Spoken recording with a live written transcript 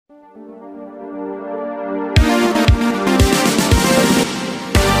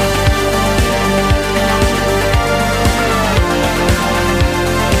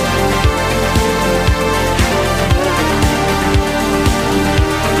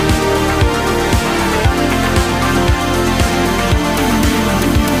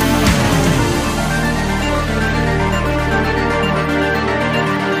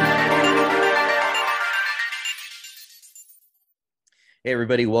Hey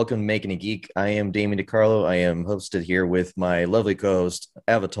everybody, welcome to Making a Geek. I am Damien DiCarlo. I am hosted here with my lovely co-host,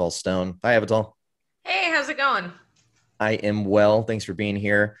 Avatal Stone. Hi, Avatal. Hey, how's it going? I am well. Thanks for being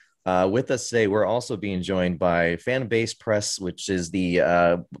here. With us today, we're also being joined by Fanbase Press, which is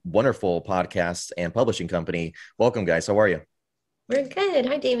the wonderful podcast and publishing company. Welcome, guys. How are you? We're good.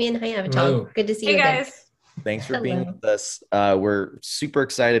 Hi, Damien. Hi, Avatar. Hello. Good to see Hey you again. guys. Thanks for being Hello. with us. We're super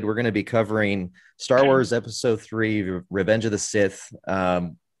excited. We're going to be covering Star Wars Episode 3, Revenge of the Sith.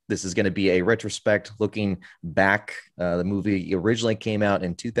 This is going to be a retrospect looking back. The movie originally came out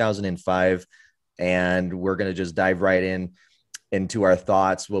in 2005, and we're going to just dive right into our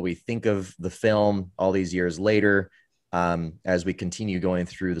thoughts, what we think of the film all these years later, as we continue going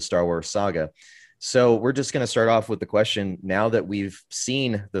through the Star Wars saga. So we're just going to start off with the question, now that we've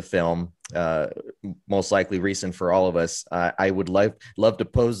seen the film, most likely recent for all of us, I would love to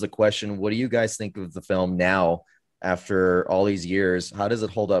pose the question, what do you guys think of the film now after all these years? How does it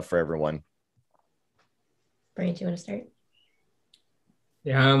hold up for everyone? Brian, do you want to start?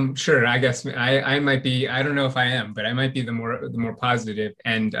 Yeah, sure. I guess I might be. I don't know if I am, but I might be the more positive.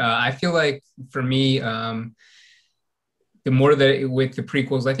 And I feel like for me, the more that with the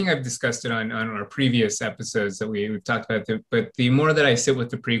prequels, I think I've discussed it on our previous episodes that we've talked about. But the more that I sit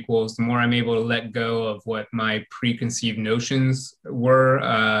with the prequels, the more I'm able to let go of what my preconceived notions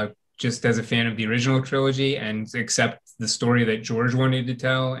were. Just as a fan of the original trilogy, and accept the story that George wanted to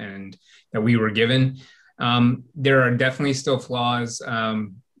tell and that we were given. There are definitely still flaws,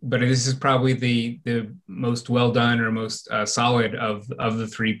 but this is probably the most well done or most solid of the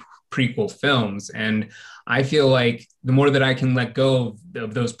three prequel films. And I feel like the more that I can let go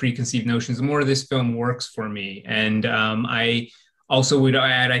of those preconceived notions, the more this film works for me. And I also would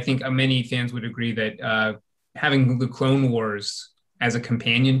add, I think many fans would agree that having the Clone Wars as a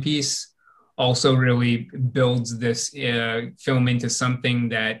companion piece also really builds this film into something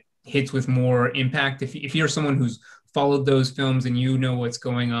that hits with more impact. If you're someone who's followed those films and you know what's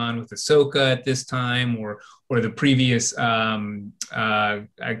going on with Ahsoka at this time, or the previous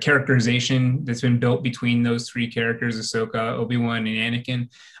characterization that's been built between those three characters, Ahsoka, Obi-Wan, and Anakin,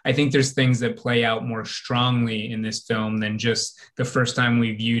 I think there's things that play out more strongly in this film than just the first time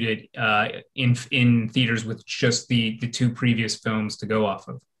we viewed it in theaters with just the two previous films to go off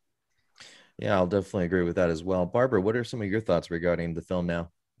of. Yeah, I'll definitely agree with that as well. Barbara, what are some of your thoughts regarding the film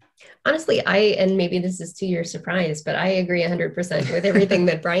now? Honestly, and maybe this is to your surprise, but I agree 100% with everything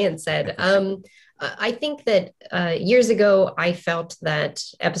that Brian said. I think that years ago, I felt that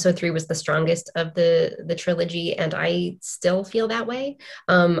episode 3 was the strongest of the trilogy, and I still feel that way.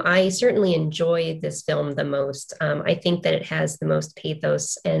 I certainly enjoy this film the most. I think that it has the most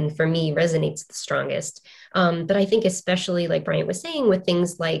pathos, and for me, resonates the strongest. But I think especially, like Brian was saying, with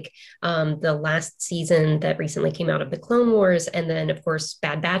things like the last season that recently came out of the Clone Wars, and then, of course,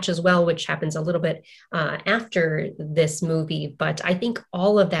 Bad Batch as well, which happens a little bit after this movie. But I think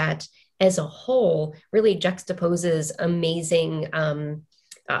all of that as a whole really juxtaposes amazing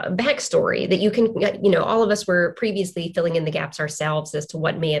backstory that you can, all of us were previously filling in the gaps ourselves as to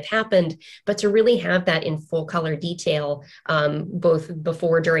what may have happened, but to really have that in full color detail, both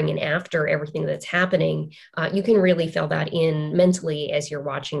before, during, and after everything that's happening, you can really fill that in mentally as you're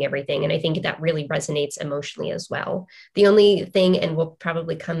watching everything. And I think that really resonates emotionally as well. The only thing, and we'll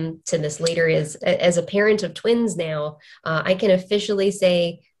probably come to this later, is as a parent of twins now, I can officially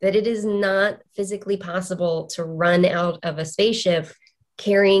say that it is not physically possible to run out of a spaceship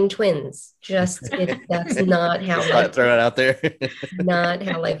carrying twins. That's not how life throw it out there. not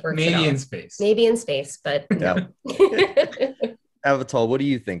how life works. Maybe in space. Maybe in space, but no. Avatar, what do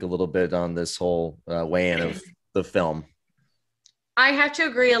you think a little bit on this whole weigh-in of the film? I have to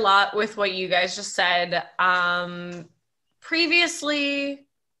agree a lot with what you guys just said. Previously,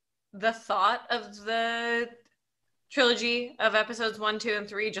 the thought of the trilogy of episodes 1, 2, and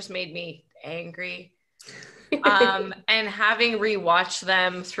 3 just made me angry. And having rewatched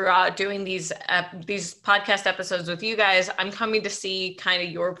them throughout doing these podcast episodes with you guys, I'm coming to see kind of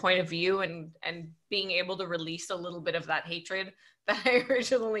your point of view and being able to release a little bit of that hatred that I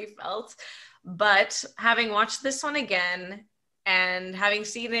originally felt. But having watched this one again and having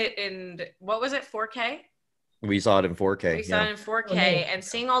seen it in, what was it, 4K? We saw it in 4K. We saw it in 4K, and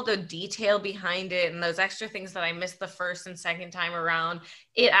seeing all the detail behind it and those extra things that I missed the first and second time around,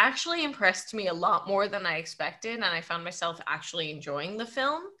 it actually impressed me a lot more than I expected. And I found myself actually enjoying the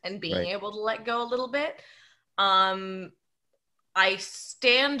film and being able to let go a little bit. I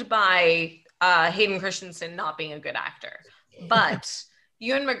stand by Hayden Christensen not being a good actor, but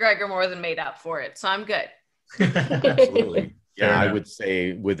Ewan McGregor more than made up for it. So I'm good. Absolutely. Yeah, I would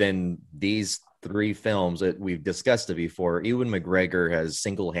say within these 3 films that we've discussed it before, Ewan McGregor has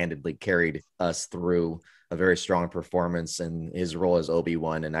single-handedly carried us through a very strong performance in his role as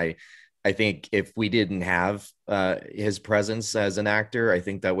Obi-Wan. And I think if we didn't have his presence as an actor, I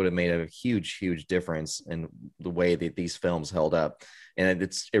think that would have made a huge difference in the way that these films held up. And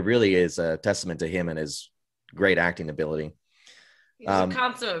it really is a testament to him and his great acting ability. He's a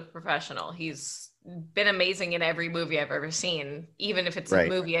consummate professional. He's been amazing in every movie I've ever seen, even if it's a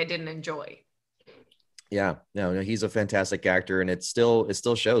movie I didn't enjoy. Yeah, no, he's a fantastic actor, and it still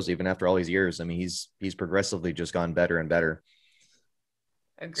shows even after all these years. I mean, he's progressively just gone better and better.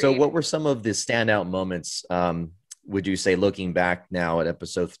 Agreed. So what were some of the standout moments, would you say, looking back now at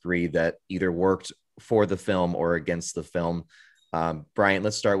episode 3, that either worked for the film or against the film? Brian,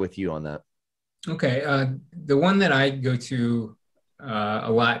 let's start with you on that. Okay. The one that I go to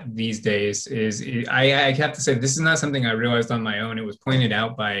a lot these days is I have to say, this is not something I realized on my own. It was pointed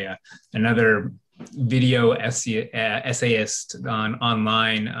out by another video essayist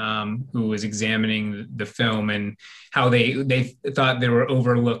online who was examining the film and how they thought there were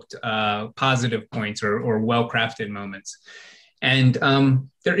overlooked positive points or well-crafted moments. And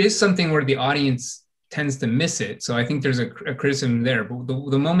there is something where the audience tends to miss it. So I think there's a criticism there.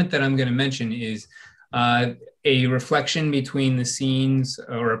 But the moment that I'm going to mention is a reflection between the scenes,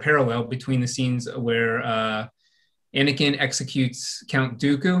 or a parallel between the scenes where Anakin executes Count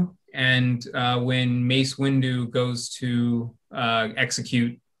Dooku and when Mace Windu goes to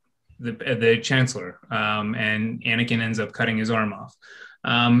execute the Chancellor, and Anakin ends up cutting his arm off.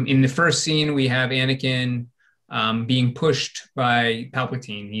 In the first scene, we have Anakin being pushed by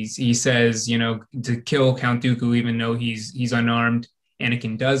Palpatine. He says, to kill Count Dooku, even though he's unarmed.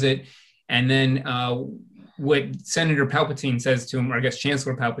 Anakin does it. And then what Senator Palpatine says to him, or I guess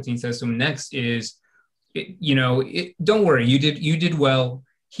Chancellor Palpatine says to him next is, don't worry, you did well.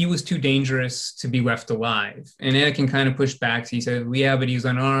 He was too dangerous to be left alive. And Anakin kind of pushed back. He said, yeah, but he's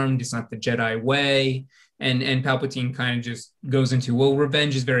unarmed. It's not the Jedi way. And Palpatine kind of just goes into, well,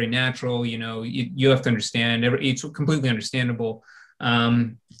 revenge is very natural. You have to understand. It's completely understandable.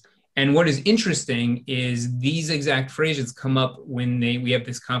 And what is interesting is these exact phrases come up when we have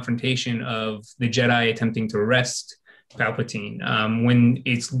this confrontation of the Jedi attempting to arrest Palpatine. When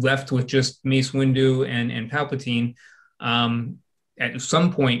it's left with just Mace Windu and Palpatine, at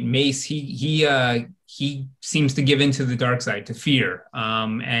some point, Mace, he seems to give into the dark side, to fear,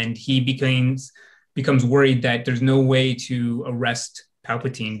 and he becomes worried that there's no way to arrest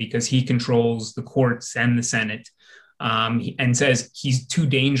Palpatine because he controls the courts and the Senate, and says he's too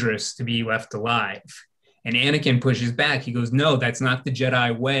dangerous to be left alive. And Anakin pushes back. He goes, no, that's not the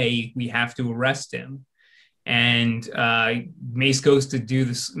Jedi way. We have to arrest him. And Mace goes to do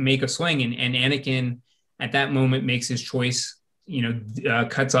this, make a swing, and Anakin at that moment makes his choice.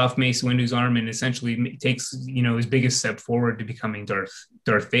 Cuts off Mace Windu's arm and essentially takes, his biggest step forward to becoming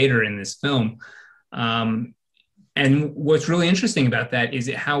Darth Vader in this film. And what's really interesting about that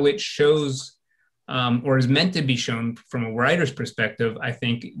is how it shows, or is meant to be shown from a writer's perspective. I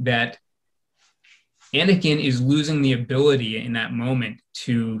think that Anakin is losing the ability in that moment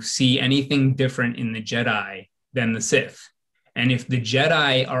to see anything different in the Jedi than the Sith. And if the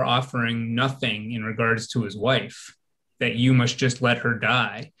Jedi are offering nothing in regards to his wife, that you must just let her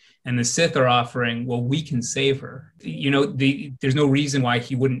die, and the Sith are offering, well, we can save her. There's no reason why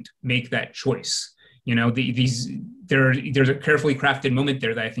he wouldn't make that choice. There's a carefully crafted moment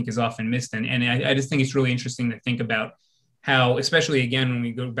there that I think is often missed, and I just think it's really interesting to think about how, especially again when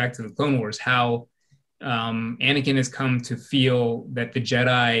we go back to the Clone Wars, how Anakin has come to feel that the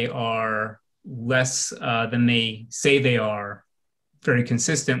Jedi are less than they say they are, very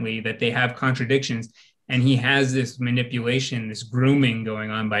consistently, that they have contradictions. And he has this manipulation, this grooming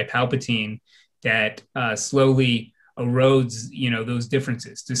going on by Palpatine that slowly erodes, those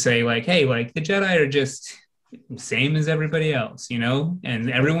differences, to say like, hey, like the Jedi are just same as everybody else,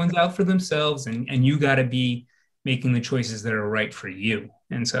 and everyone's out for themselves, and you got to be making the choices that are right for you.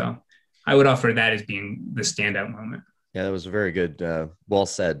 And so I would offer that as being the standout moment. Yeah, that was very good. Well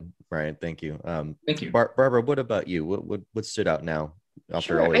said, Brian. Thank you. Thank you. Barbara, what about you? What stood out now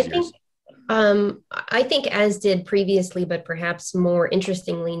after all these years? I think, as did previously, but perhaps more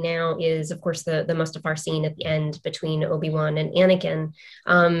interestingly now, is of course the Mustafar scene at the end between Obi-Wan and Anakin.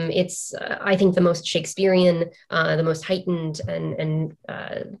 It's I think the most Shakespearean, the most heightened, and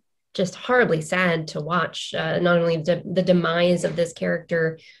just horribly sad to watch. Not only the demise of this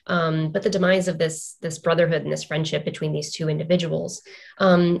character, but the demise of this brotherhood and this friendship between these two individuals.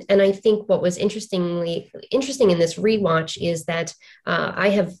 And I think what was interesting in this rewatch is that I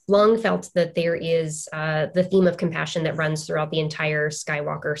have long felt that there is the theme of compassion that runs throughout the entire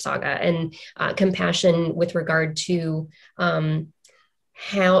Skywalker saga, and compassion with regard to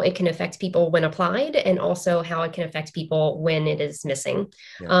how it can affect people when applied, and also how it can affect people when it is missing.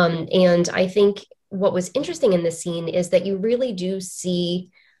 Yeah. And I think what was interesting in this scene is that you really do see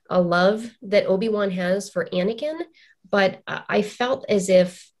a love that Obi-Wan has for Anakin, but I felt as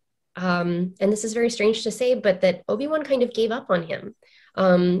if, and this is very strange to say, but that Obi-Wan kind of gave up on him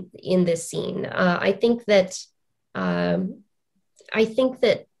in this scene. I think that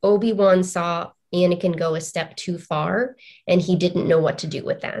Obi-Wan saw Anakin go a step too far, and he didn't know what to do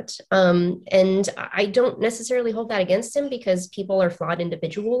with that. And I don't necessarily hold that against him, because people are flawed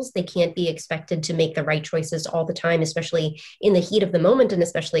individuals. They can't be expected to make the right choices all the time, especially in the heat of the moment, and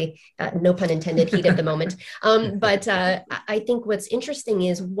especially, no pun intended, heat of the moment. But I think what's interesting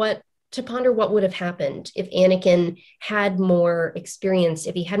is to ponder what would have happened if Anakin had more experience,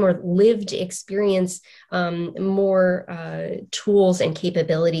 if he had more lived experience, more tools and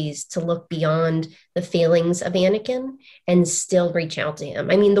capabilities to look beyond the failings of Anakin and still reach out to him.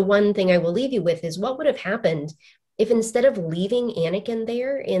 I mean, the one thing I will leave you with is, what would have happened if, instead of leaving Anakin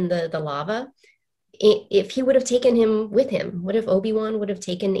there in the lava, if he would have taken him with him? What if Obi-Wan would have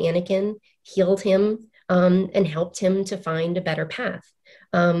taken Anakin, healed him, and helped him to find a better path?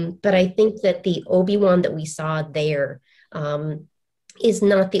 But I think that the Obi-Wan that we saw there is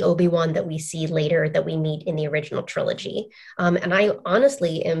not the Obi-Wan that we see later, that we meet in the original trilogy. And I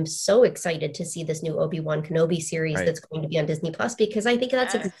honestly am so excited to see this new Obi-Wan Kenobi series that's going to be on Disney Plus, because I think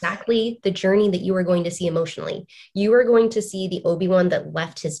that's exactly the journey that you are going to see emotionally. You are going to see the Obi-Wan that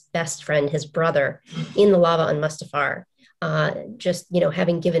left his best friend, his brother, in the lava on Mustafar, just,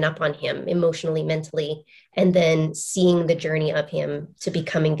 having given up on him emotionally, mentally, and then seeing the journey of him to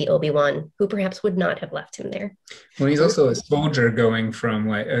becoming the Obi-Wan who perhaps would not have left him there. Well, he's also a soldier going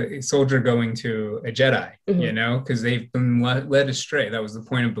from a soldier going to a Jedi, because they've been led astray. That was the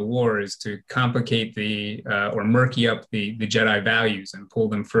point of the war, is to complicate or murky up the Jedi values and pull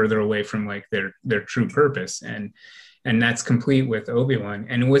them further away from their true purpose. And that's complete with Obi-Wan.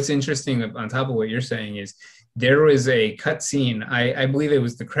 And what's interesting on top of what you're saying is, there was a cut scene. I believe it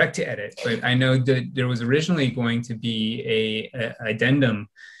was the correct edit, but I know that there was originally going to be a addendum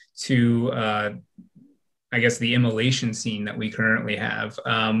to, I guess, the immolation scene that we currently have,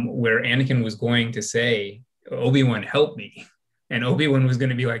 where Anakin was going to say, "Obi-Wan, help me," and Obi-Wan was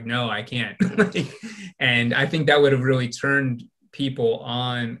going to be like, "No, I can't." And I think that would have really turned people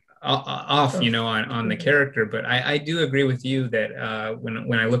off, on the character. But I do agree with you that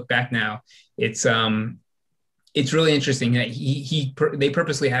when I look back now, it's really interesting that they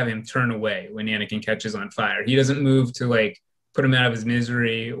purposely have him turn away when Anakin catches on fire. He doesn't move to put him out of his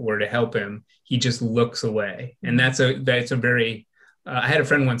misery or to help him. He just looks away. And that's a very, I had a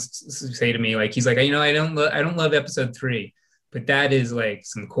friend once say to me, he's like, I don't love episode 3, but that is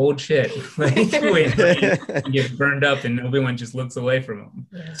some cold shit. When he gets burned up and Obi-Wan just looks away from him.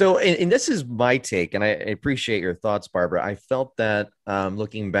 Yeah. So, and this is my take, and I appreciate your thoughts, Barbara. I felt that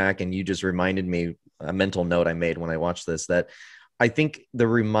looking back, and you just reminded me, a mental note I made when I watched this, that I think the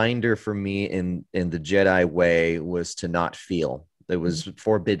reminder for me in the Jedi way was to not feel. It was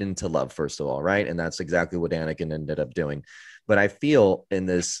forbidden to love, first of all, right? And that's exactly what Anakin ended up doing. But I feel in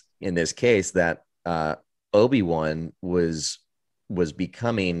this case that Obi-Wan was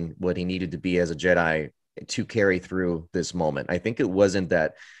becoming what he needed to be as a Jedi to carry through this moment. I think it wasn't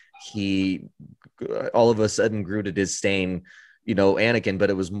that he all of a sudden grew to disdain Anakin, but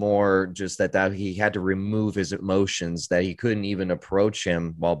it was more just that he had to remove his emotions, that he couldn't even approach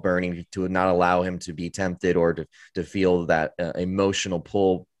him while burning, to not allow him to be tempted or to feel that emotional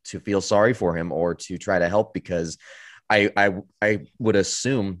pull to feel sorry for him or to try to help, because I would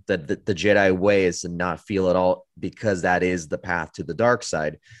assume that the Jedi way is to not feel at all, because that is the path to the dark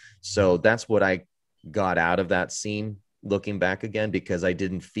side. So that's what I got out of that scene looking back again, because I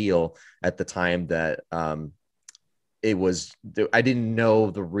didn't feel at the time that I didn't know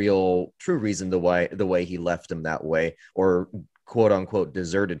the real true reason the way he left him that way, or quote unquote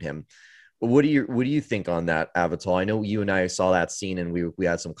deserted him. What do you think on that, Avatar? I know you and I saw that scene, and we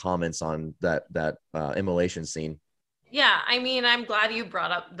had some comments on that immolation scene. Yeah, I mean, I'm glad you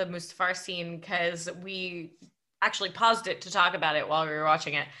brought up the Mustafar scene because we actually paused it to talk about it while we were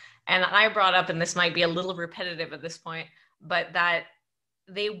watching it. And I brought up, and this might be a little repetitive at this point, but that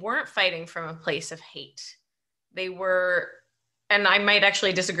they weren't fighting from a place of hate. They were, and I might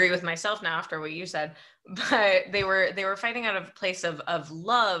actually disagree with myself now after what you said, but they were fighting out of a place of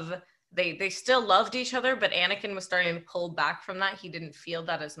love. They still loved each other, but Anakin was starting to pull back from that. He didn't feel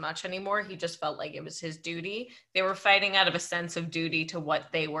that as much anymore. He just felt like it was his duty. They were fighting out of a sense of duty to what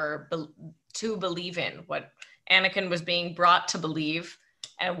they were to believe in, what Anakin was being brought to believe,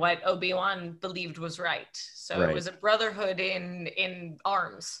 and what Obi-Wan believed was right. So It was a brotherhood in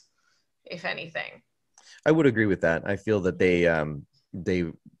arms, if anything. I would agree with that. I feel that they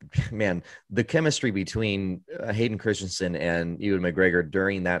man, the chemistry between Hayden Christensen and Ewan McGregor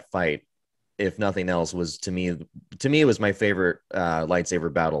during that fight, if nothing else, was to me it was my favorite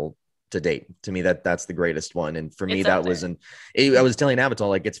lightsaber battle to date. To me, that's the greatest one. And for me, that was I was telling Avatar,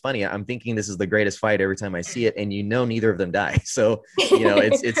 like, it's funny, I'm thinking this is the greatest fight every time I see it, and neither of them die. So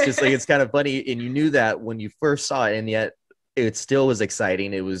it's just like, it's kind of funny, and you knew that when you first saw it, and yet it still was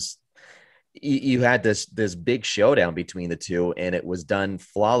exciting. It was, you had this big showdown between the two, and it was done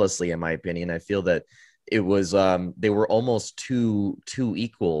flawlessly, in my opinion. I feel that it was they were almost two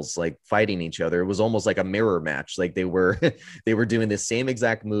equals, like, fighting each other. It was almost like a mirror match. Like, they were they were doing the same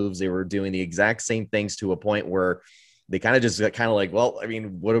exact moves, they were doing the exact same things, to a point where they kind of just got kind of like, well, I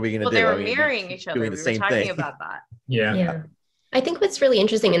mean, what are we going to do? They were I mean, mirroring each other. Doing the same talking thing about that. Yeah. I think what's really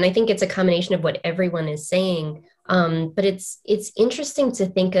interesting, and I think it's a combination of what everyone is saying, but it's interesting to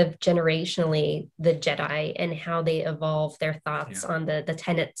think of generationally the Jedi and how they evolve their thoughts on the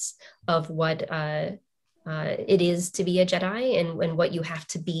tenets of what it is to be a Jedi, and what you have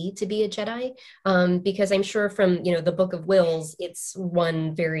to be a Jedi. Because I'm sure from, the Book of Wills, it's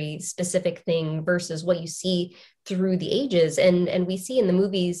one very specific thing versus what you see through the ages. And we see in the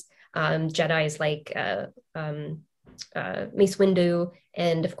movies Jedis like Mace Windu,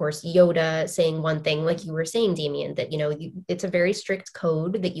 and of course Yoda, saying one thing, like you were saying, Damien, that it's a very strict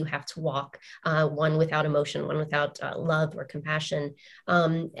code that you have to walk, one without emotion, one without love or compassion.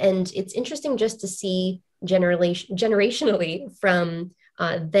 And it's interesting just to see generationally from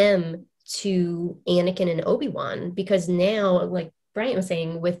them to Anakin and Obi-Wan, because now, like Bryant was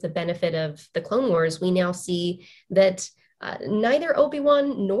saying, with the benefit of the Clone Wars, we now see that neither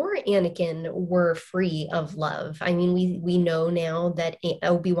Obi-Wan nor Anakin were free of love. I mean, we know now that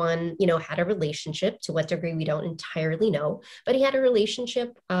Obi-Wan, had a relationship. To what degree, we don't entirely know, but he had a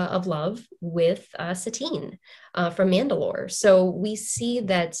relationship of love with Satine from Mandalore. So we see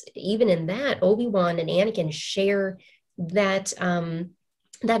that even in that, Obi-Wan and Anakin share that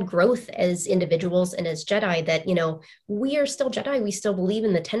that growth as individuals and as Jedi, that, we are still Jedi. We still believe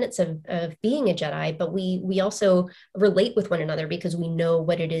in the tenets of being a Jedi, but we also relate with one another because we know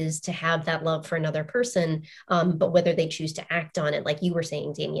what it is to have that love for another person. But whether they choose to act on it, like you were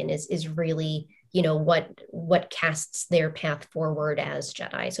saying, Damien, is really, what casts their path forward as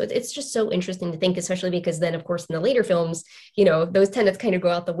Jedi. So it's just so interesting to think, especially because then, of course, in the later films, those tenets kind of go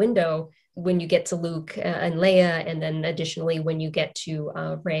out the window when you get to Luke and Leia, and then additionally when you get to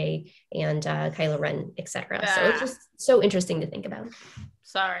Rey and Kylo Ren, etc. So it's just so interesting to think about.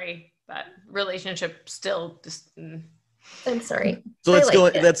 Sorry, that relationship still just. I'm sorry. So let's go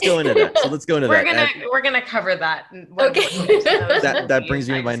into that. So let's go into that. We're gonna cover that. Okay. That brings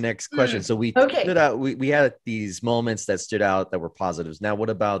me to my next question. So we stood out. We had these moments that stood out that were positives. Now, what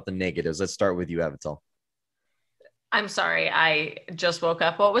about the negatives? Let's start with you, Avatar. I'm sorry, I just woke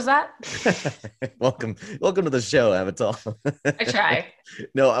up. What was that? Welcome to the show, Avatar. I try.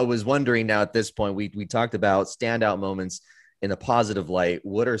 No, I was wondering, now at this point, we talked about standout moments in a positive light.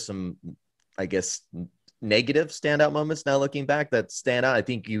 What are some, I guess, negative standout moments now looking back that stand out? I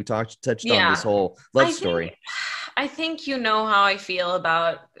think you touched on this whole love story. I think you know how I feel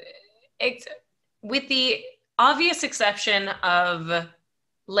about it, with the obvious exception of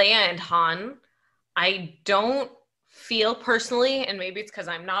Leia and Han. I don't feel personally, and maybe it's because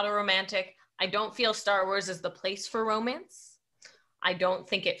I'm not a romantic, I don't feel Star Wars is the place for romance. I don't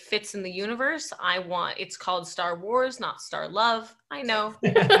think it fits in the universe. It's called Star Wars, not Star Love. I know,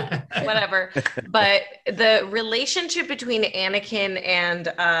 whatever. But the relationship between Anakin and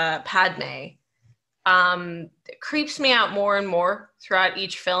Padme creeps me out more and more throughout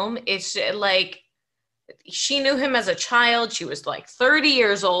each film. It's like, she knew him as a child. She was like 30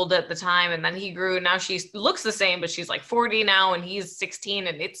 years old at the time, and then he grew. Now she looks the same, but she's like 40 now, and he's 16,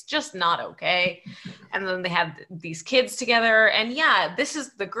 and it's just not okay. And then they have these kids together, and yeah, this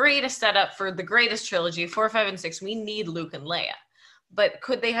is the greatest setup for the greatest trilogy, 4, 5, and 6. We need Luke and Leia, but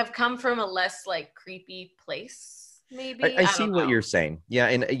could they have come from a less like creepy place? maybe. I see don't what know. you're saying. Yeah.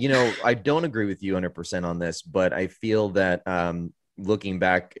 And, I don't agree with you 100% on this, but I feel that looking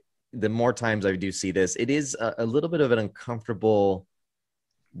back, the more times I do see this, it is a little bit of an uncomfortable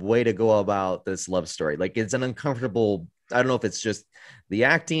way to go about this love story. Like it's an uncomfortable, I don't know if it's just the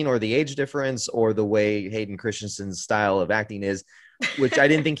acting or the age difference or the way Hayden Christensen's style of acting is, which I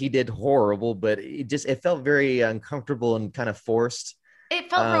didn't think he did horrible, but it felt very uncomfortable and kind of forced. It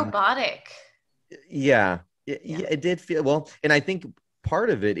felt robotic. Yeah, it did feel well. And I think part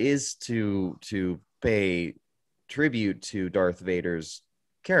of it is to pay tribute to Darth Vader's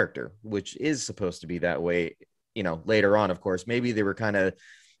character, which is supposed to be that way, later on, of course. Maybe they were kind of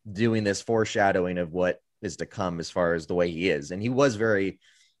doing this foreshadowing of what is to come as far as the way he is. And he was very,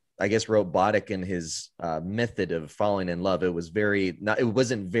 I guess, robotic in his method of falling in love. It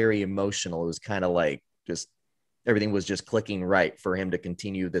wasn't very emotional. It was kind of like just everything was just clicking right for him to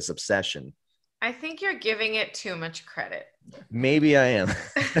continue this obsession. I think you're giving it too much credit. Maybe I am.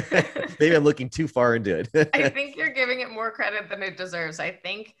 Maybe I'm looking too far into it. I think you're giving it more credit than it deserves. I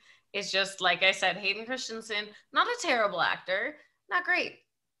think it's just, like I said, Hayden Christensen, not a terrible actor, not great.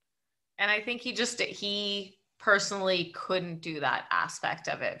 And I think he personally couldn't do that aspect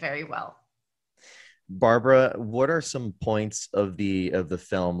of it very well. Barbara, what are some points of the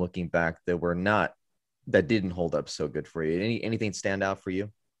film looking back that didn't hold up so good for you? Anything stand out for you?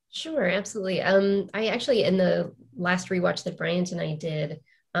 Sure, absolutely. I actually, in the last rewatch that Bryant and I did,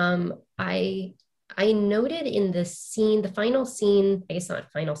 I noted in the final scene, I guess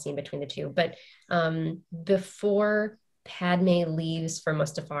not final scene between the two, but before Padme leaves for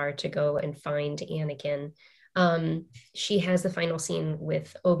Mustafar to go and find Anakin, she has the final scene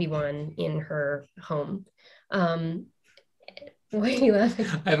with Obi-Wan in her home. Why are you laughing?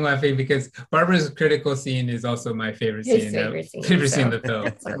 I'm laughing because Barbara's critical scene is also my favorite scene. Favorite scene in the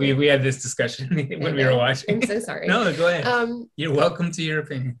film. We had this discussion when we were watching. I'm so sorry. No, go ahead. You're welcome to your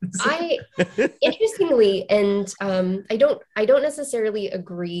opinions. Interestingly, and I don't necessarily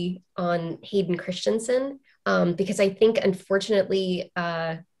agree on Hayden Christensen, because I think, unfortunately,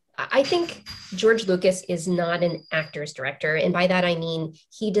 I think George Lucas is not an actor's director. And by that, I mean,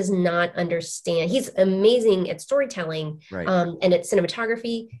 he does not understand. He's amazing at storytelling, right. And at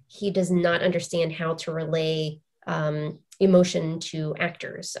cinematography. He does not understand how to relay emotion to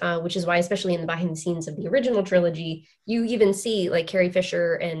actors, which is why, especially in the behind the scenes of the original trilogy, you even see like Carrie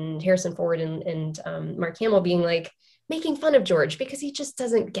Fisher and Harrison Ford and Mark Hamill being like, making fun of George because he just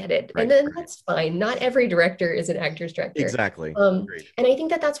doesn't get it. Right, and then that's fine. Not every director is an actor's director. Exactly. And I think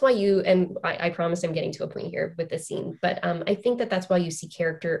that's why I promise I'm getting to a point here with this scene, but I think that's why you see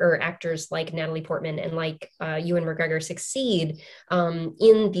character or actors like Natalie Portman and like Ewan McGregor succeed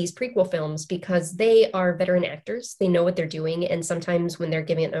in these prequel films, because they are veteran actors. They know what they're doing. And sometimes when they're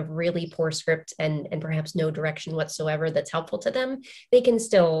given a really poor script and perhaps no direction whatsoever that's helpful to them, they can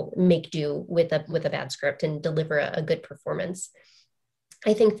still make do with a bad script and deliver a good performance.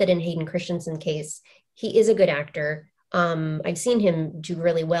 I think that in Hayden Christensen's case, he is a good actor. I've seen him do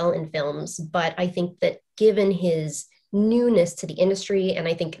really well in films, but I think that given his newness to the industry, and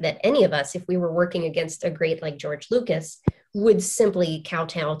I think that any of us, if we were working against a great like George Lucas, would simply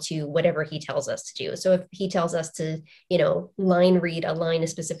kowtow to whatever he tells us to do. So if he tells us to, line read a line a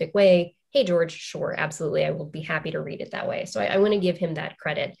specific way, hey, George, sure, absolutely. I will be happy to read it that way. So I want to give him that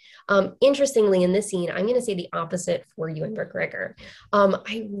credit. Interestingly, in this scene, I'm going to say the opposite for Ewan McGregor.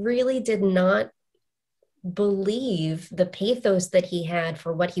 I really did not believe the pathos that he had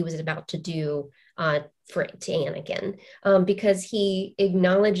for what he was about to do to Anakin, because he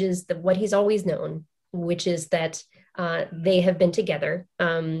acknowledges what he's always known, which is that they have been together,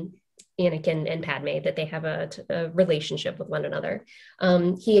 Anakin and Padme, that they have a relationship with one another.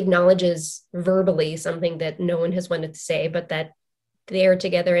 He acknowledges verbally something that no one has wanted to say, but that they're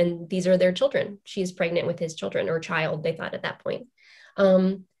together and these are their children. She's pregnant with his children, or child, they thought at that point.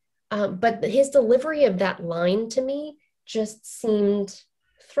 But his delivery of that line to me just seemed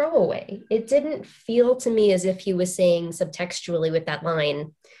throwaway. It didn't feel to me as if he was saying subtextually with that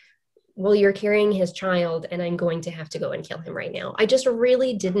line, well, you're carrying his child and I'm going to have to go and kill him right now. I just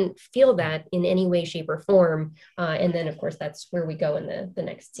really didn't feel that in any way, shape, or form. And then, of course, that's where we go in the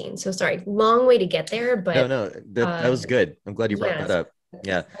next scene. So sorry, long way to get there. But no, that was good. I'm glad you brought that up.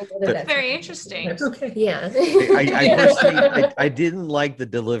 Yeah, that's very interesting. That's okay. Yeah, I personally, I didn't like the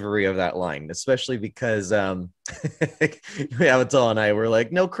delivery of that line, especially because Avatar and I were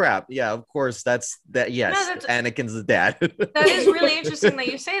like, no crap. Yeah, of course, that's that. Yes, Anakin's the dad. That is really interesting that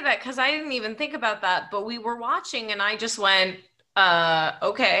you say that, because I didn't even think about that. But we were watching, and I just went,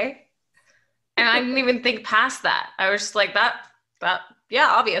 okay, and I didn't even think past that. I was just like, that, yeah,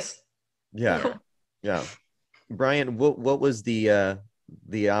 obvious. Yeah. Brian, what was the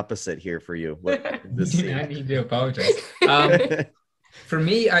opposite here for you? What this You do not need to apologize. For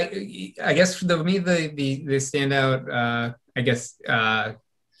me, I guess for me the standout I guess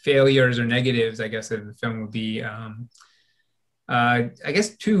failures or negatives I guess of the film would be I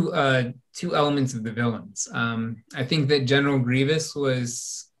guess two elements of the villains. I think that General Grievous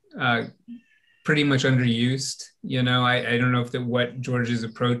was pretty much underused. You know, I don't know if what George's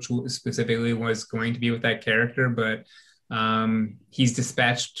approach specifically was going to be with that character, but he's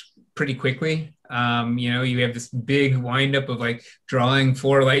dispatched pretty quickly. You know, you have this big windup of like drawing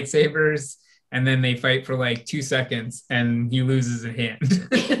 4 lightsabers, and then they fight for like 2 seconds, and he loses a hand.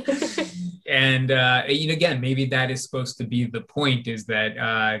 And you know, again, maybe that is supposed to be the point, is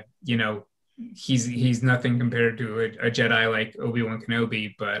that you know, he's nothing compared to a Jedi like Obi-Wan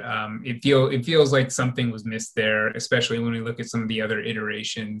Kenobi, but it feels like something was missed there, especially when we look at some of the other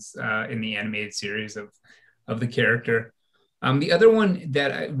iterations in the animated series of the character. The other one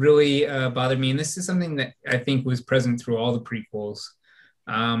that really bothered me, and this is something that I think was present through all the prequels,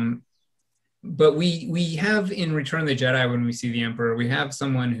 but we have in Return of the Jedi, when we see the Emperor, we have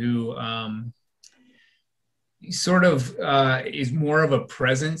someone who sort of is more of a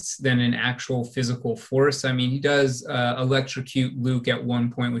presence than an actual physical force. I mean, he does electrocute Luke at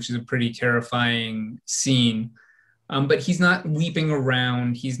one point, which is a pretty terrifying scene, but he's not leaping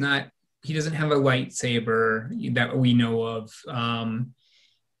around. He doesn't have a lightsaber that we know of.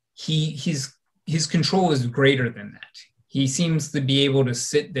 His control is greater than that. He seems to be able to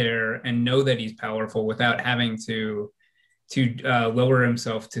sit there and know that he's powerful without having to lower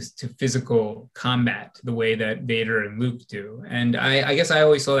himself to physical combat the way that Vader and Luke do. And I guess I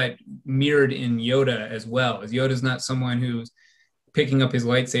always saw that mirrored in Yoda as well, as Yoda's not someone who's picking up his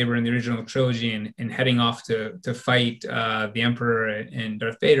lightsaber in the original trilogy and heading off to fight the Emperor and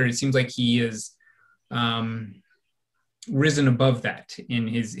Darth Vader. It seems like he is risen above that in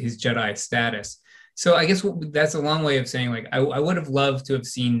his Jedi status. So I guess that's a long way of saying, like, I would have loved to have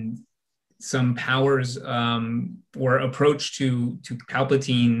seen some powers or approach to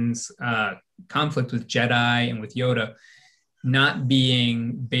Palpatine's conflict with Jedi and with Yoda not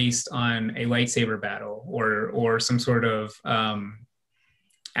being based on a lightsaber battle or some sort of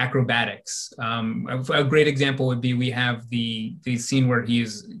acrobatics. A great example would be, we have the scene where he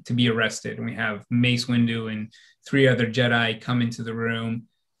is to be arrested, and we have Mace Windu and 3 other Jedi come into the room,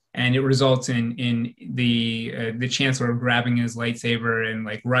 and it results in the Chancellor grabbing his lightsaber and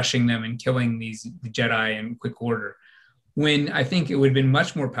like rushing them and killing the Jedi in quick order. When I think it would have been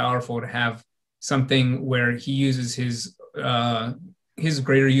much more powerful to have something where he uses his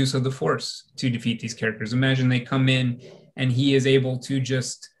greater use of the Force to defeat these characters. Imagine they come in and he is able to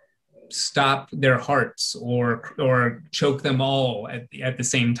just stop their hearts or choke them all at the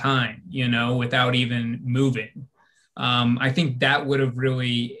same time, you know, without even moving. I think that would have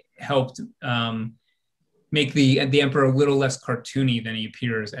really helped make the Emperor a little less cartoony than he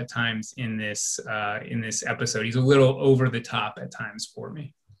appears at times in this episode. He's a little over the top at times for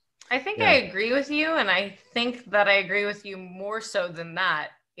me. I think I agree with you, and I think that I agree with you more so than that,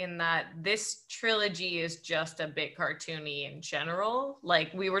 in that this trilogy is just a bit cartoony in general.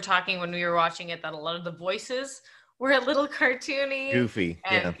 Like we were talking when we were watching it, that a lot of the voices were a little cartoony, goofy,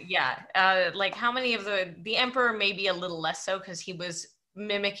 and like how many of the Emperor maybe a little less so, because he was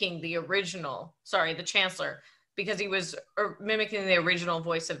mimicking the Chancellor, because he was mimicking the original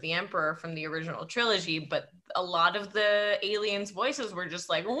voice of the Emperor from the original trilogy. But a lot of the aliens' voices were just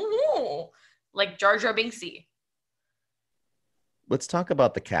like, ooh, like Jar Jar Binksy. Let's talk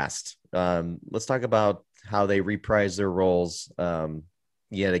about the cast. Let's talk about how they reprise their roles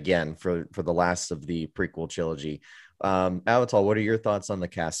yet again for the last of the prequel trilogy. Avatar, what are your thoughts on the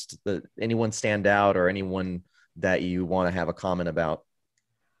cast? Anyone stand out, or anyone that you want to have a comment about?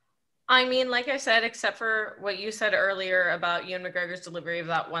 I mean, like I said, except for what you said earlier about Ewan McGregor's delivery of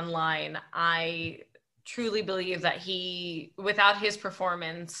that one line, I truly believe that without his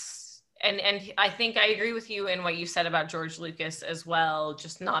performance, and I think I agree with you in what you said about George Lucas as well,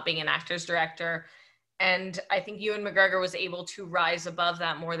 just not being an actor's director. And I think Ewan McGregor was able to rise above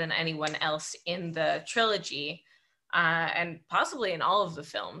that more than anyone else in the trilogy, and possibly in all of the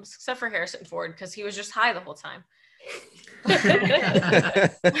films, except for Harrison Ford, because he was just high the whole time.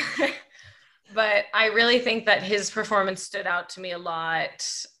 But I really think that his performance stood out to me a lot.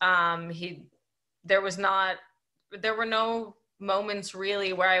 There were no moments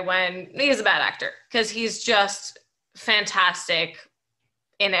really where I went, he's a bad actor, because he's just fantastic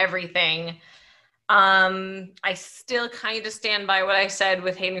in everything. I still kind of stand by what I said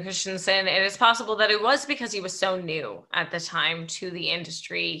with Hayden Christensen, and it's possible that it was because he was so new at the time to the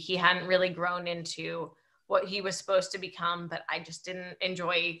industry. He hadn't really grown into what he was supposed to become, but I just didn't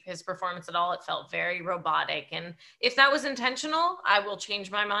enjoy his performance at all. It felt very robotic. And if that was intentional, I will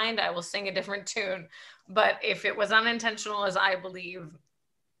change my mind. I will sing a different tune. But if it was unintentional, as I believe,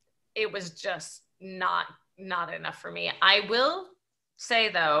 it was just not enough for me. I will say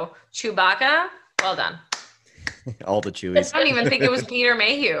though, Chewbacca, well done. All the Chewies. I don't even think it was Peter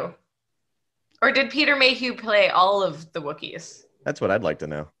Mayhew. Or did Peter Mayhew play all of the Wookiees? That's what I'd like to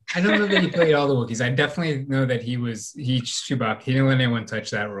know. I don't know that he played all the Wookiees. I definitely know that he's Chewbacca. He didn't let anyone touch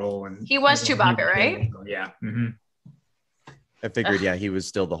that role. And he was Chewbacca, right? Yeah. Mm-hmm. I figured, yeah, he was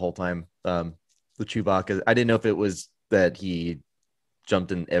still the whole time. The Chewbacca. I didn't know if it was that he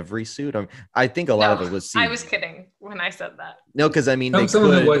jumped in every suit. I think a lot of it was CG. I was kidding when I said that. No, because I mean, some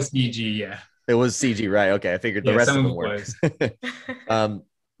of it was CG. Yeah, it was CG, right? Okay, I figured the rest of them were.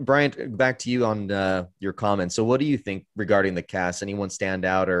 Brian, back to you on your comments. So what do you think regarding the cast? Anyone stand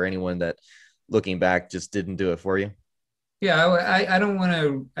out, or anyone that looking back just didn't do it for you? Yeah, I don't want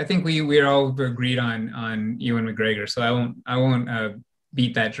to. I think we're all agreed on Ewan McGregor, so I won't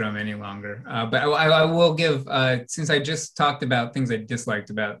beat that drum any longer. But I will give, since I just talked about things I disliked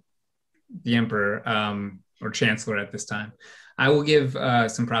about the Emperor or Chancellor at this time, I will give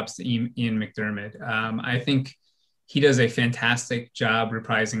some props to Ian McDermott. I think he does a fantastic job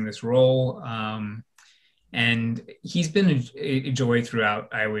reprising this role. And he's been a joy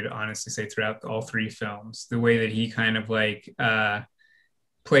throughout, I would honestly say, throughout all three films. The way that he kind of like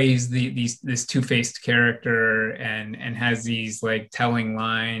plays this two-faced character and has these like telling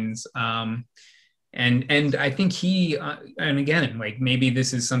lines. And I think he, and again, like maybe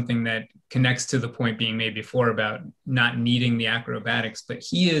this is something that connects to the point being made before about not needing the acrobatics, but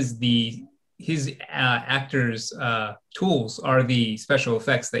his actors' tools are the special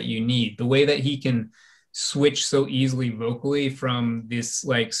effects that you need. The way that he can switch so easily vocally from this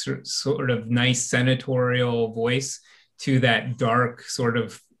like sort of nice senatorial voice to that dark sort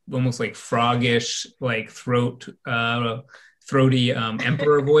of almost like froggish, like throaty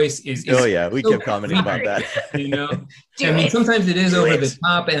emperor voice is oh yeah, we so kept commenting about that. You know, I mean, sometimes it is over the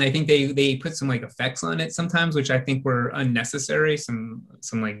top, and I think they put some like effects on it sometimes, which I think were unnecessary. Some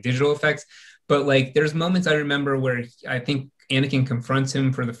like digital effects. But like, there's moments I remember where I think Anakin confronts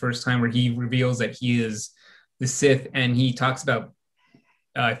him for the first time, where he reveals that he is the Sith, and he talks about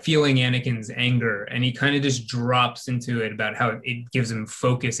feeling Anakin's anger, and he kind of just drops into it about how it gives him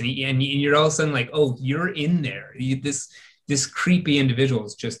focus, and you're all of a sudden like, oh, you're in there. This creepy individual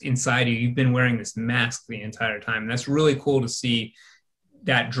is just inside you. You've been wearing this mask the entire time. And that's really cool to see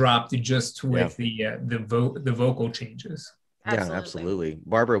that dropped just with the vocal changes. Absolutely. Yeah, absolutely.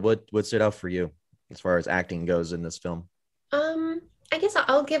 Barbara, what stood out for you as far as acting goes in this film? I guess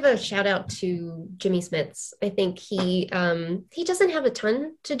I'll give a shout out to Jimmy Smits. I think he doesn't have a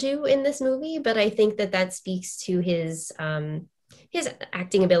ton to do in this movie, but I think that speaks to his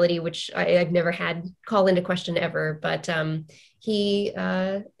acting ability, which I've never had call into question ever. But he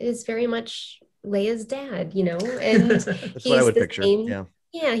is very much Leia's dad, you know, and that's what I would picture.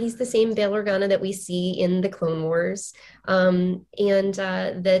 Yeah, he's the same Bail Organa that we see in the Clone Wars, and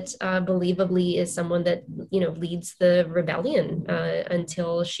that believably is someone that, you know, leads the rebellion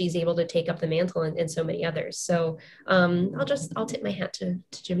until she's able to take up the mantle, and so many others. So I'll tip my hat to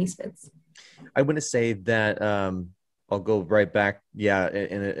Jimmy Smits. I want to say that I'll go right back,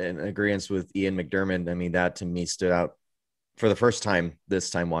 in agreement with Ian McDermott. I mean, that to me stood out for the first time this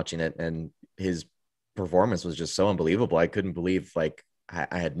time watching it, and his performance was just so unbelievable. I couldn't believe like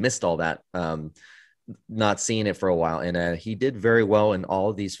I had missed all that, not seeing it for a while. And he did very well in all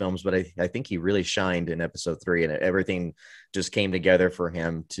of these films, but I think he really shined in episode 3, and everything just came together for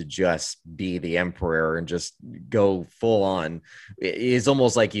him to just be the Emperor and just go full on. It's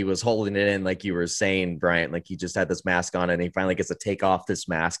almost like he was holding it in, like you were saying, Brian, like he just had this mask on and he finally gets to take off this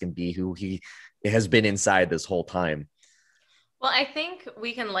mask and be who he has been inside this whole time. Well, I think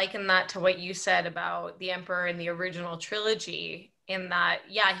we can liken that to what you said about the Emperor in the original trilogy, in that,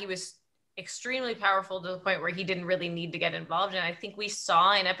 yeah, he was extremely powerful to the point where he didn't really need to get involved. And I think we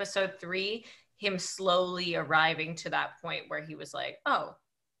saw in episode 3 him slowly arriving to that point where he was like, oh,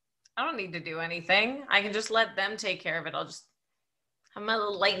 I don't need to do anything. I can just let them take care of it. I'll just have my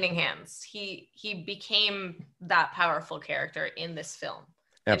little lightning hands. He became that powerful character in this film.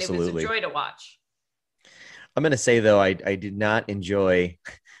 Absolutely. And it was a joy to watch. I'm going to say, though, I did not enjoy,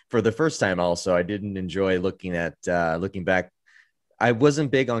 for the first time also, I didn't enjoy looking back. I wasn't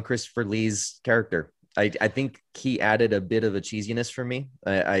big on Christopher Lee's character. I think he added a bit of a cheesiness for me.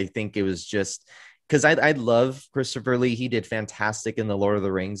 I think it was just because I love Christopher Lee. He did fantastic in The Lord of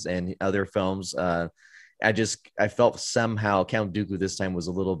the Rings and other films. I felt somehow Count Dooku this time was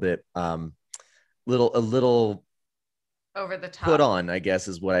a little bit a little over the top. put on, I guess,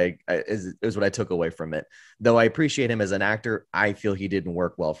 is what is what I took away from it. Though I appreciate him as an actor, I feel he didn't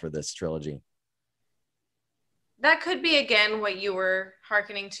work well for this trilogy. That could be, again, what you were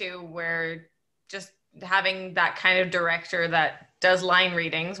hearkening to, where just having that kind of director that does line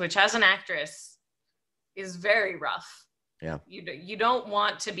readings, which as an actress is very rough. Yeah. You don't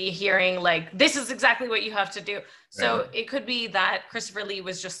want to be hearing like, this is exactly what you have to do. So it could be that Christopher Lee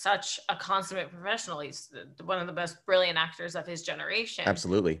was just such a consummate professional. He's one of the most brilliant actors of his generation.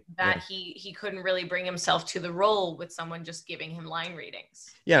 Absolutely. That he couldn't really bring himself to the role with someone just giving him line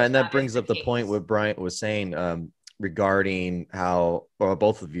readings. Yeah, and that brings up the point what Bryant was saying regarding how, well,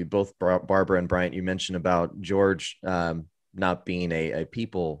 both of you, both Barbara and Bryant, you mentioned about George not being a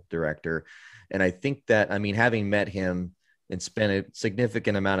people director. And I think that, I mean, having met him and spent a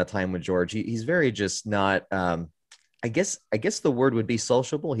significant amount of time with George, he's very just not, I guess the word would be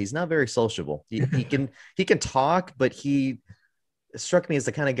sociable. He's not very sociable. He can talk, but he struck me as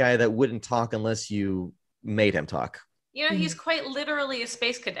the kind of guy that wouldn't talk unless you made him talk. You know, he's quite literally a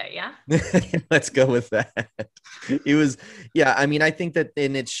space cadet, yeah? Let's go with that. He was, yeah, I mean, I think that,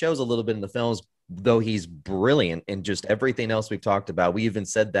 and it shows a little bit in the films, though he's brilliant in just everything else we've talked about. We even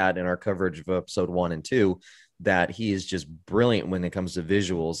said that in our coverage of episode 1 and 2, that he is just brilliant when it comes to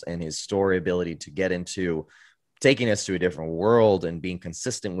visuals and his story ability to get into taking us to a different world and being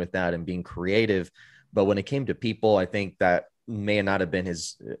consistent with that and being creative. But when it came to people, I think that may not have been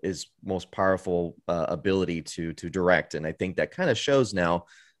his most powerful ability to direct. And I think that kind of shows now,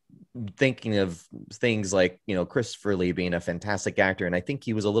 thinking of things like, you know, Christopher Lee being a fantastic actor. And I think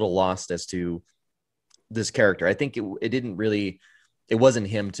he was a little lost as to this character. I think it wasn't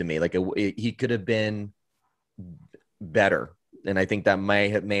him to me. Like he could have been better. And I think that may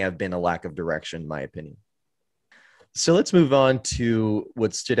have been a lack of direction, in my opinion. So let's move on to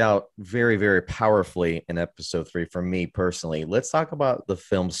what stood out very, very powerfully in episode 3 for me personally. Let's talk about the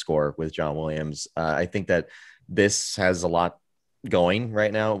film score with John Williams. I think that this has a lot going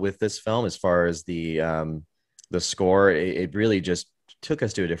right now with this film as far as the score. It really just took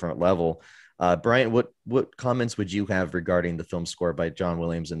us to a different level. Brian, what comments would you have regarding the film score by John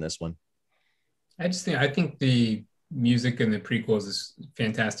Williams in this one? I think the music in the prequels is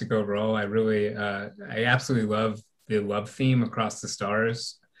fantastic overall. I absolutely love the love theme, Across the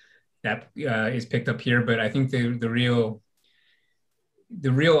Stars, that is picked up here. But I think the real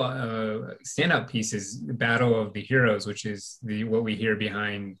standout piece is the Battle of the Heroes, which is what we hear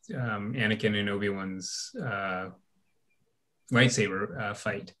behind Anakin and Obi-Wan's lightsaber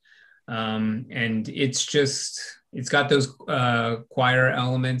fight. And it's got those choir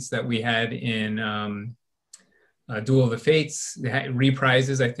elements that we had in Duel of the Fates. It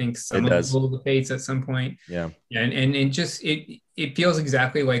reprises, I think, some of Duel of the Fates at some point. Yeah. And just it feels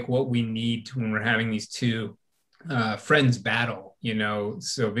exactly like what we need when we're having these two friends battle, you know,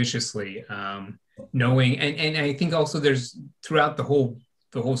 so viciously, knowing, and I think also there's throughout the whole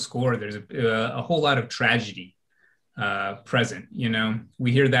score, there's a whole lot of tragedy present. You know,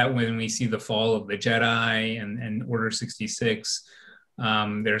 we hear that when we see the fall of the Jedi and Order 66.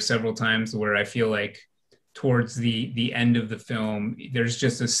 There are several times where I feel like towards the end of the film, there's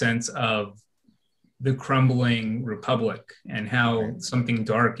just a sense of the crumbling republic and how something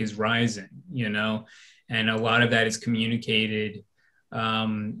dark is rising, you know, and a lot of that is communicated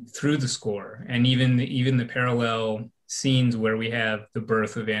through the score. And even the parallel scenes where we have the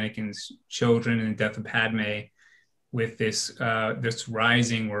birth of Anakin's children and the death of Padme, with this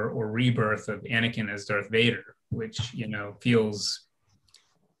rising or rebirth of Anakin as Darth Vader, which, you know, feels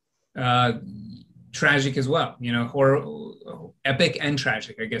tragic as well, you know, or epic and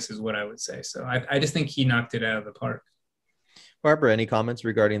tragic, I guess is what I would say. So I just think he knocked it out of the park. Barbara, any comments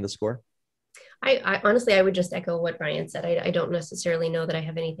regarding the score? I honestly, I would just echo what Brian said. I don't necessarily know that I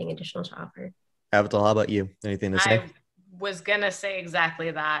have anything additional to offer. Avatar, how about you? Anything to say? I was going to say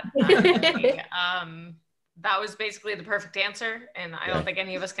exactly that. That was basically the perfect answer, and I don't think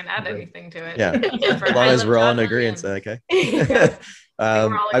any of us can add anything to it. Yeah, as long as we're all in agreement. Okay. We're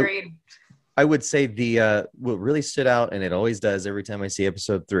all agreed. I would say what really stood out, and it always does every time I see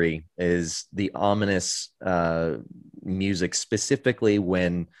episode 3, is the ominous music, specifically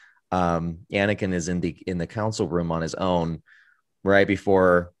when Anakin is in the council room on his own, right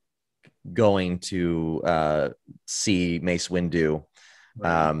before going to see Mace Windu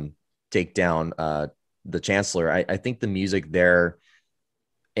take down the Chancellor. I think the music there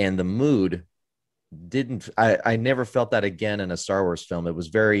and the mood I never felt that again in a Star Wars film. It was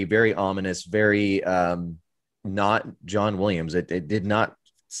very, very ominous, very not John Williams. It did not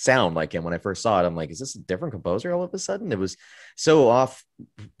sound like him when I first saw it. I'm like, is this a different composer all of a sudden? It was so off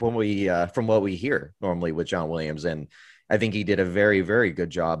when we from what we hear normally with John Williams. And I think he did a very, very good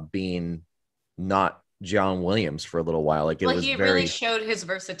job being not John Williams for a little while. Like, it was he very really showed his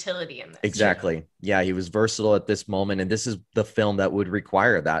versatility in this. exactly. Yeah, he was versatile at this moment, and this is the film that would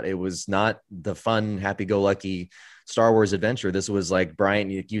require that. It was not the fun, happy-go-lucky Star Wars adventure. This was, like Brian,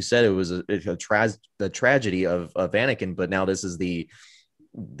 you said, it was the tragedy of Anakin, but now this is the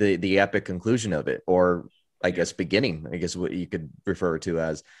epic conclusion of it, or I guess beginning. I guess what you could refer to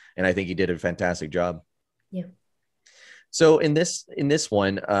as. And I think he did a fantastic job. Yeah. So in this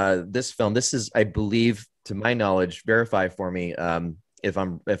one, this film, this is, I believe, to my knowledge, verify for me if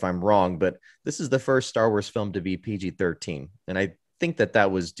I'm wrong, but this is the first Star Wars film to be PG-13, and I think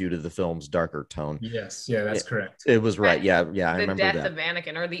that was due to the film's darker tone. Yes, yeah, that's correct. It was right. Yeah, I The remember death that. of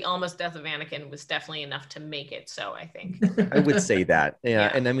Anakin, or the almost death of Anakin, was definitely enough to make it so, I think. I would say that. Yeah.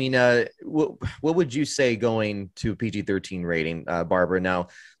 Yeah. And I mean, what would you say going to PG-13 rating, Barbara? Now,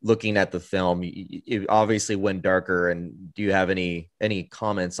 looking at the film, it obviously went darker. And do you have any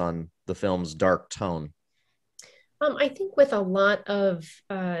comments on the film's dark tone? I think with a lot of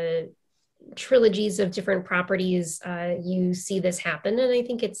trilogies of different properties, you see this happen. And I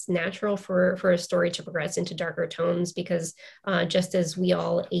think it's natural for a story to progress into darker tones because just as we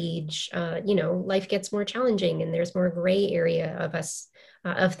all age, life gets more challenging and there's more gray area of us,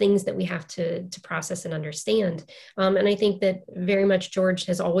 of things that we have to process and understand. And I think that very much George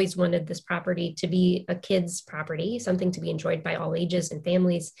has always wanted this property to be a kid's property, something to be enjoyed by all ages and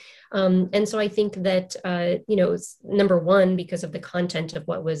families. And so I think that, it's number one, because of the content of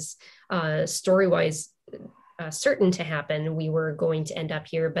what was story-wise certain to happen, we were going to end up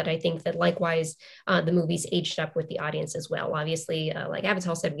here. But I think that likewise, the movies aged up with the audience as well. Obviously, like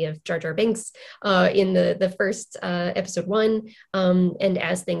Avatar said, we have Jar Jar Binks in the first episode 1. And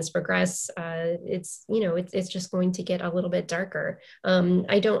as things progress, it's just going to get a little bit darker.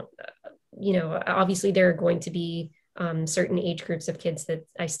 I don't, obviously there are going to be certain age groups of kids that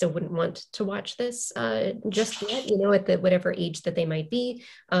I still wouldn't want to watch this just yet, at the whatever age that they might be.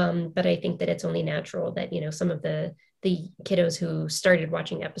 But I think that it's only natural that, some of the kiddos who started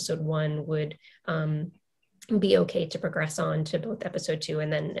watching episode 1 would be okay to progress on to both episode 2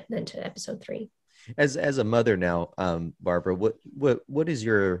 and then to episode 3. As a mother now, Barbara, what is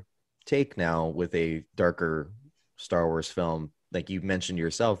your take now with a darker Star Wars film? Like you mentioned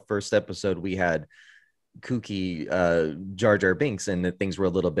yourself, first episode we had kooky Jar Jar Binks, and things were a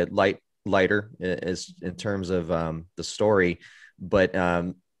little bit lighter as in terms of the story. But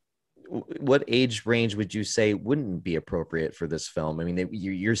what age range would you say wouldn't be appropriate for this film? I mean,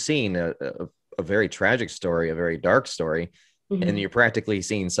 you're seeing a very tragic story, a very dark story, mm-hmm. and you're practically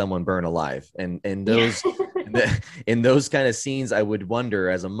seeing someone burn alive. And those in those kind of scenes, I would wonder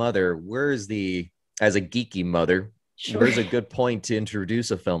as a mother, as a geeky mother, sure. Where's a good point to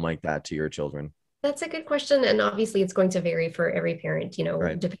introduce a film like that to your children? That's a good question. And obviously it's going to vary for every parent,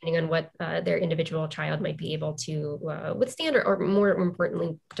 right. Depending on what their individual child might be able to withstand or more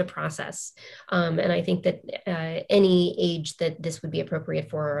importantly, to process. And I think that any age that this would be appropriate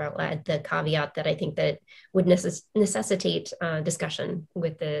for, I'll add the caveat that I think that would necessitate discussion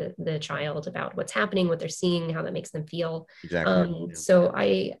with the child about what's happening, what they're seeing, how that makes them feel. Exactly. So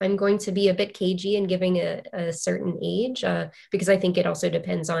I'm going to be a bit cagey in giving a certain age because I think it also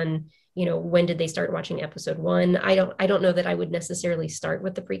depends on, when did they start watching episode 1? I don't know that I would necessarily start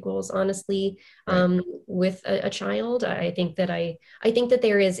with the prequels, honestly, right. With a child. I think that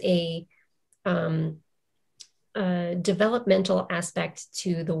there is a developmental aspect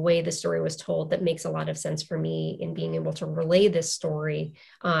to the way the story was told that makes a lot of sense for me in being able to relay this story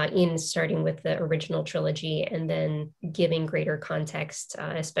in starting with the original trilogy and then giving greater context,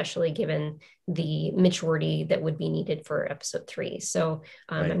 especially given the maturity that would be needed for episode 3. So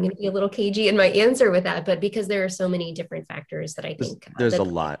right. I'm going to be a little cagey in my answer with that, but because there are so many different factors that I think there's a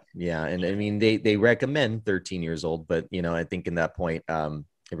lot. Yeah. And I mean, they recommend 13 years old, but I think in that point,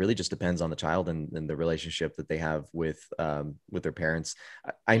 it really just depends on the child and the relationship that they have with their parents.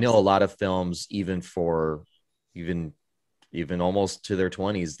 I know a lot of films, even almost to their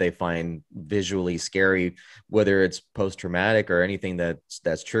 20s, they find visually scary, whether it's post-traumatic or anything that's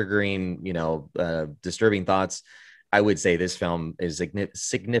triggering, disturbing thoughts. I would say this film is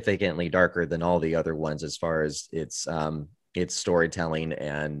significantly darker than all the other ones as far as its storytelling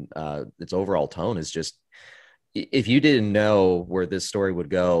and its overall tone is just. If you didn't know where this story would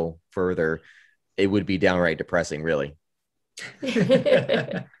go further, it would be downright depressing, really.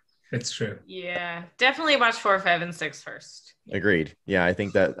 It's true. Yeah, definitely watch 4, 5, and 6 first. Agreed. Yeah, I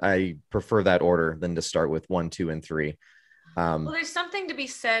think that I prefer that order than to start with 1, 2, and 3. Well, there's something to be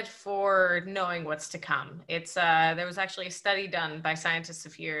said for knowing what's to come. It's there was actually a study done by scientists a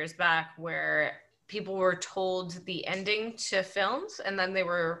few years back where people were told the ending to films, and then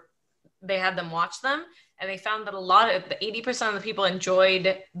they had them watch them, and they found that 80% of the people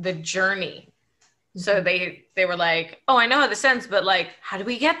enjoyed the journey. So they were like, oh, I know how this ends, but like, how do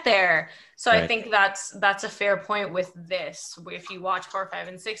we get there? So Right. I think that's a fair point with this. If you watch 4, 5,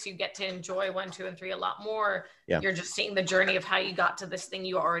 and 6, you get to enjoy 1, 2, and 3 a lot more. Yeah. You're just seeing the journey of how you got to this thing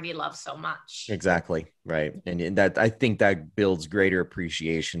you already love so much. Exactly. Right. And that, I think that builds greater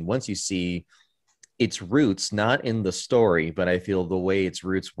appreciation once you see its roots, not in the story, but I feel the way its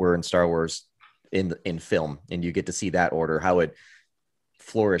roots were in Star Wars in film, and you get to see that order, how it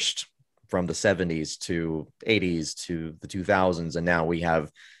flourished from the 70s to 80s to the 2000s, and now we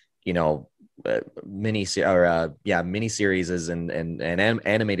have, you know, mini series and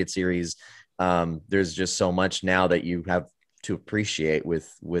animated series. There's just so much now that you have to appreciate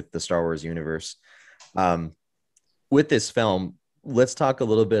with the Star Wars universe. With this film, let's talk a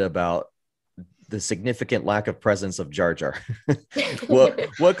little bit about the significant lack of presence of Jar Jar.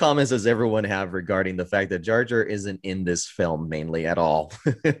 What comments does everyone have regarding the fact that Jar Jar isn't in this film mainly at all?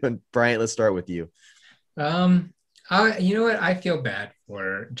 Brian, let's start with you. You know what? I feel bad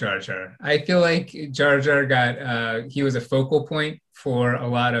for Jar Jar. I feel like Jar Jar he was a focal point for a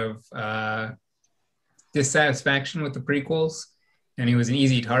lot of dissatisfaction with the prequels, and he was an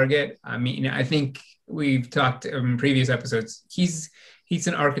easy target. I mean, I think we've talked in previous episodes. He's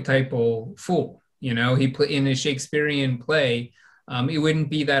an archetypal fool. You know, he put in a Shakespearean play. It wouldn't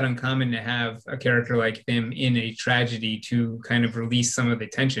be that uncommon to have a character like him in a tragedy to kind of release some of the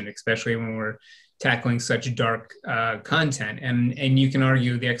tension, especially when we're tackling such dark content. And you can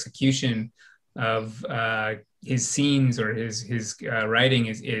argue the execution of his scenes or his writing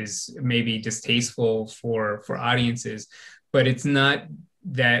is maybe distasteful for audiences, but it's not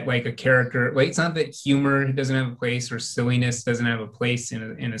that like a character, like it's not that humor doesn't have a place or silliness doesn't have a place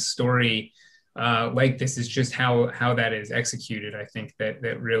in a story like this. Is just how that is executed. I think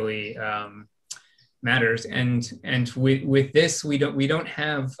that really matters. And with this, we don't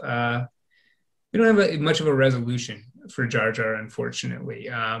have much of a resolution for Jar Jar, unfortunately.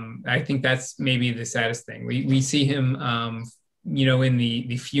 I think that's maybe the saddest thing. We see him, in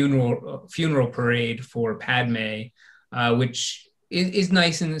the funeral parade for Padme, which is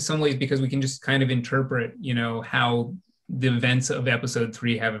nice in some ways because we can just kind of interpret, how the events of episode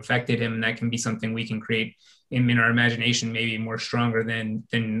 3 have affected him. And that can be something we can create in our imagination, maybe more stronger than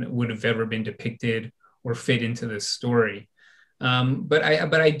would have ever been depicted or fit into the story. But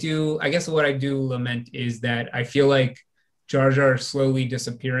I guess what I do lament is that I feel like Jar Jar slowly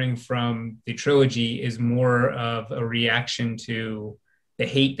disappearing from the trilogy is more of a reaction to the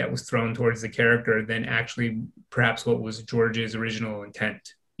hate that was thrown towards the character than actually perhaps what was George's original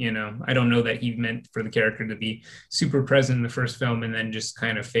intent. I don't know that he meant for the character to be super present in the first film and then just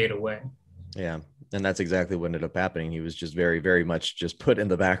kind of fade away. Yeah. And that's exactly what ended up happening. He was just very, very much just put in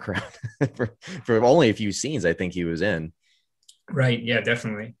the background for only a few scenes I think he was in. Right. Yeah,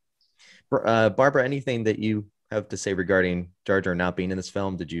 definitely. Barbara, anything that you have to say regarding Jar Jar not being in this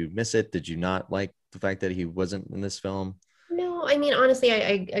film? Did you miss it? Did you not like the fact that he wasn't in this film? No, I mean, honestly,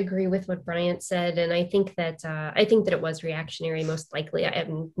 I agree with what Bryant said. And I think that it was reactionary, most likely.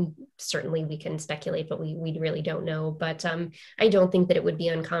 Certainly we can speculate, but we really don't know. But I don't think that it would be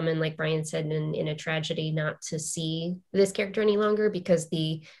uncommon, like Brian said, in a tragedy not to see this character any longer because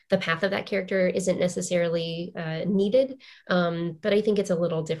the path of that character isn't necessarily needed. But I think it's a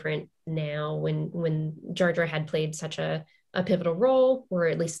little different now when Jar Jar had played such a pivotal role, or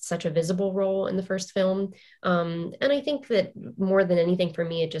at least such a visible role in the first film. And I think that more than anything for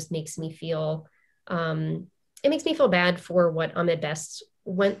me, it just makes me feel, bad for what Ahmed Best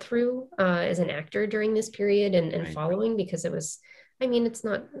went through as an actor during this period and Right. following, because it was, it's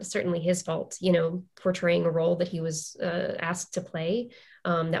not certainly his fault, portraying a role that he was asked to play.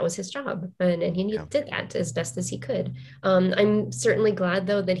 That was his job, and he did that as best as he could. I'm certainly glad,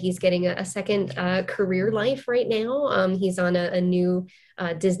 though, that he's getting a second career life right now. He's on a new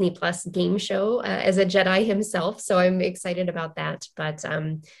Disney Plus game show as a Jedi himself, so I'm excited about that. But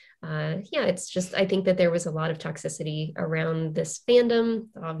it's just, I think that there was a lot of toxicity around this fandom.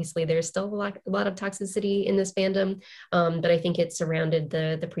 Obviously, there's still a lot of toxicity in this fandom, but I think it surrounded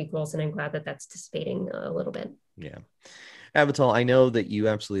the prequels, and I'm glad that that's dissipating a little bit. Yeah. Avatal, I know that you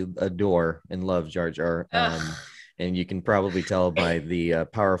absolutely adore and love Jar Jar, and you can probably tell by the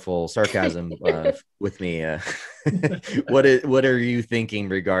powerful sarcasm with me. What are you thinking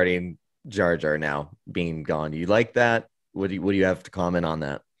regarding Jar Jar now being gone? Do you like that? What do you have to comment on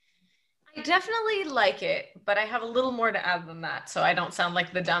that? I definitely like it, but I have a little more to add than that, so I don't sound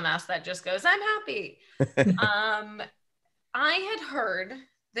like the dumbass that just goes, "I'm happy." I had heard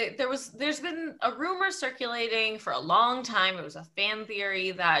that there's been a rumor circulating for a long time. It was a fan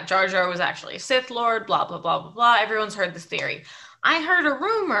theory that Jar Jar was actually a Sith Lord, blah, blah, blah, blah, blah. Everyone's heard this theory. I heard a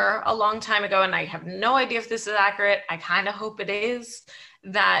rumor a long time ago, and I have no idea if this is accurate. I kind of hope it is,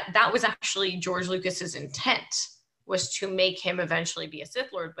 that was actually George Lucas's intent, was to make him eventually be a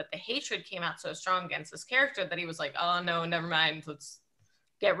Sith Lord, but the hatred came out so strong against this character that he was like, oh no, never mind, let's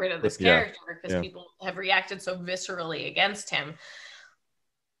get rid of this character, because people have reacted so viscerally against him.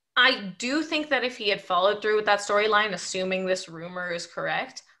 I do think that if he had followed through with that storyline, assuming this rumor is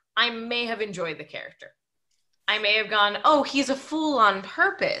correct, I may have enjoyed the character. I may have gone, oh, he's a fool on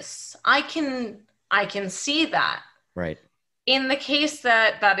purpose. I can see that. Right. In the case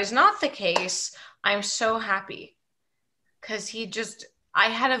that is not the case, I'm so happy, because I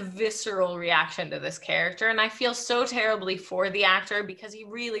had a visceral reaction to this character, and I feel so terribly for the actor, because he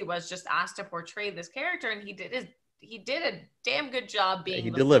really was just asked to portray this character, and he did a damn good job being.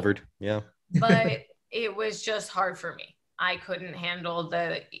 He delivered, fool. Yeah. But it was just hard for me. I couldn't handle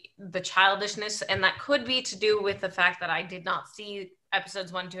the childishness, and that could be to do with the fact that I did not see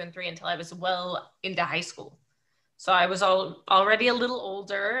episodes 1, 2, and 3 until I was well into high school. So I was already a little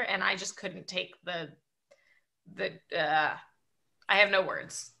older, and I just couldn't take I have no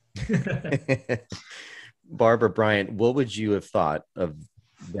words. Barbara Bryant, what would you have thought of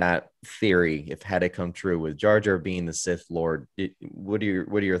that theory if had it come true with Jar Jar being the Sith Lord? What are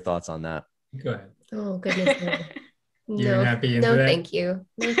your thoughts on that? Go ahead. Oh goodness. You're happy into no, that? thank you.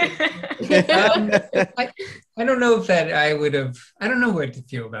 No, thank you. I don't know if that I would have. I don't know what to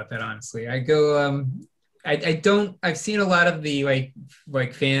feel about that, honestly. I go. I don't. I've seen a lot of the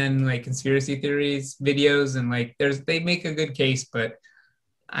like fan conspiracy theories videos, and they make a good case, but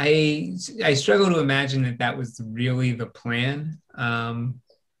I struggle to imagine that was really the plan.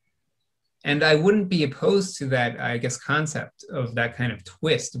 And I wouldn't be opposed to that, I guess, concept of that kind of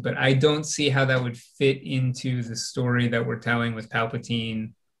twist, but I don't see how that would fit into the story that we're telling with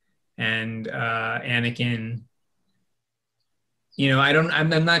Palpatine and Anakin.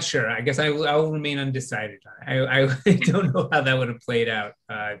 I'm not sure. I guess I will remain undecided. I don't know how that would have played out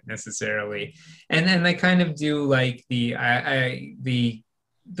necessarily. And I kind of do like the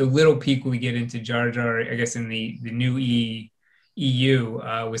little peek we get into Jar Jar, I guess, in the new EU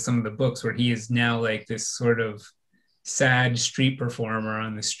with some of the books, where he is now like this sort of sad street performer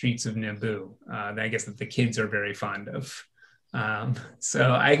on the streets of Naboo. That I guess that the kids are very fond of.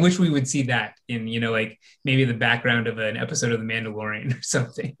 So I wish we would see that in, maybe the background of an episode of The Mandalorian or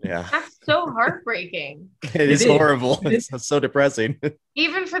something. Yeah. That's so heartbreaking. It is horrible. It's so depressing.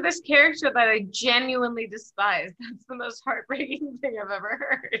 Even for this character that I genuinely despise, that's the most heartbreaking thing I've ever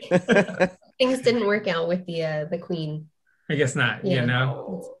heard. Things didn't work out with the queen. I guess not. Yeah.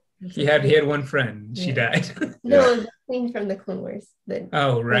 He had one friend. She died. No, the queen from the Clone Wars.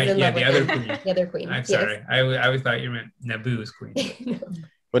 Oh, right. Yeah, the other queen. The other queen. I'm sorry. I always thought you meant Naboo's queen. No.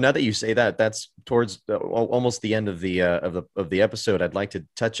 But now that you say that, that's towards almost the end of the episode. I'd like to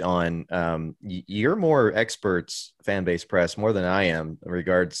touch on you're more experts, Fanbase Press, more than I am in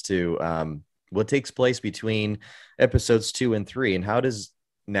regards to what takes place between episodes 2 and 3, and how does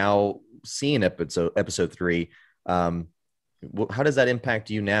now seeing episode 3. How does that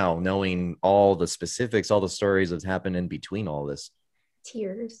impact you now, knowing all the specifics, all the stories that's happened in between all this?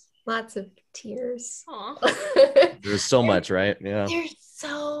 Tears, lots of tears. There's so much, right? Yeah. There's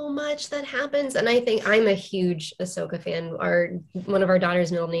so much that happens. And I think I'm a huge Ahsoka fan. One of our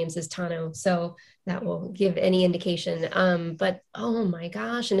daughter's middle names is Tano. So that will give any indication. But oh my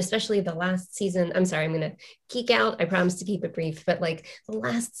gosh. And especially the last season, I'm sorry, I'm going to geek out. I promise to keep it brief, but the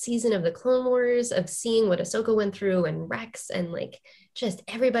last season of the Clone Wars, of seeing what Ahsoka went through, and Rex, and just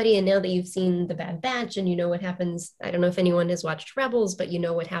everybody. And now that you've seen the Bad Batch, and you know what happens, I don't know if anyone has watched Rebels, but you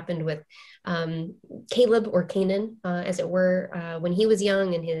know what happened with Caleb, or Kanan, as it were, when he was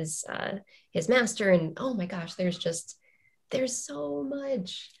young, and his master. And oh my gosh, there's so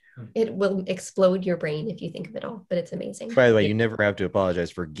much. It will explode your brain if you think of it all, but it's amazing. By the way, you never have to apologize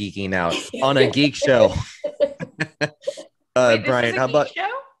for geeking out on a geek show. Wait, Brian, how about show?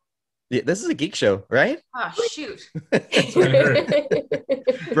 Yeah, this is a geek show, right? Oh shoot.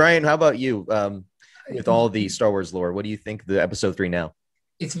 Brian, how about you? With all the Star Wars lore, what do you think the episode 3 now?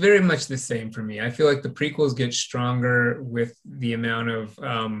 It's very much the same for me. I feel like the prequels get stronger with the amount of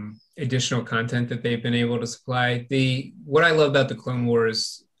additional content that they've been able to supply. What I love about the Clone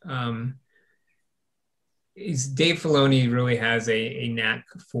Wars is Dave Filoni really has a knack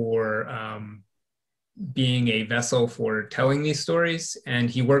for being a vessel for telling these stories, and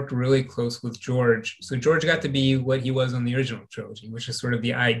he worked really close with George. So George got to be what he was on the original trilogy, which is sort of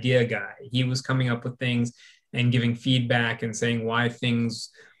the idea guy. He was coming up with things and giving feedback and saying why things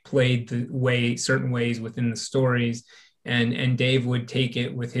played the way certain ways within the stories. And Dave would take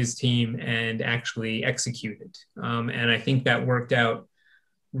it with his team and actually execute it. And I think that worked out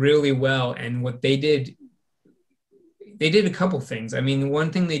really well. And what they did a couple things. I mean,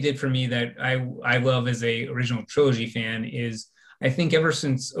 one thing they did for me that I love as a original trilogy fan is, I think ever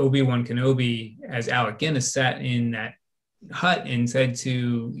since Obi-Wan Kenobi, as Alec Guinness sat in that hut and said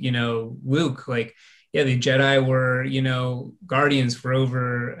to, Luke, like, yeah, the Jedi were, guardians for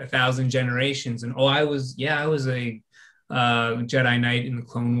over 1,000 generations. And I was a Jedi Knight in the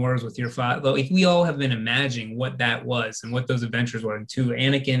Clone Wars with your father. Like, we all have been imagining what that was and what those adventures were. And to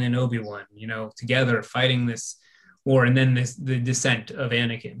Anakin and Obi-Wan, together fighting this war, and then the descent of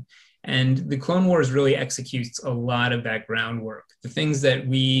Anakin. And the Clone Wars really executes a lot of that groundwork. The things that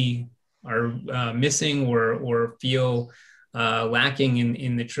we are missing or feel lacking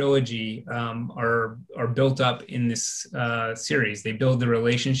in the trilogy are built up in this series. They build the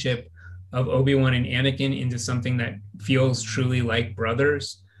relationship of Obi-Wan and Anakin into something that feels truly like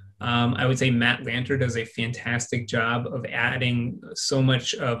brothers. I would say Matt Lanter does a fantastic job of adding so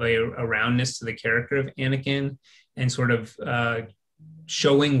much of a roundness to the character of Anakin, and sort of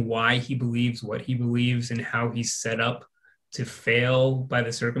showing why he believes what he believes and how he's set up to fail by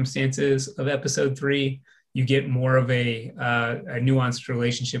the circumstances of Episode 3. You get more of a nuanced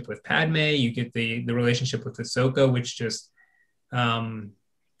relationship with Padme. You get the relationship with Ahsoka, which just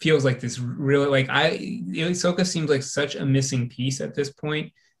feels like this really, Ahsoka seems like such a missing piece at this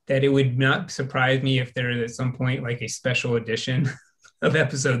point that it would not surprise me if there is at some point like a special edition of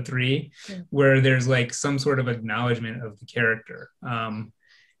Episode 3 where there's like some sort of acknowledgement of the character,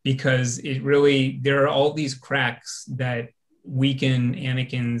 because there are all these cracks that weaken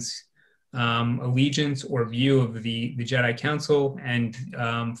Anakin's allegiance or view of the Jedi Council, and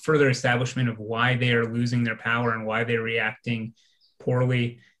further establishment of why they are losing their power and why they're reacting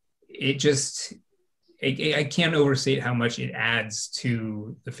poorly. I can't overstate how much it adds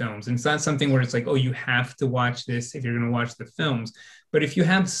to the films. And it's not something where it's like, oh, you have to watch this if you're going to watch the films. But if you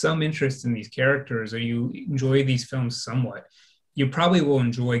have some interest in these characters, or you enjoy these films somewhat, you probably will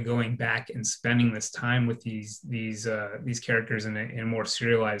enjoy going back and spending this time with these characters in a more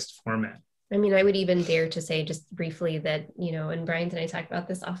serialized format. I mean, I would even dare to say just briefly that, and Brian and I talk about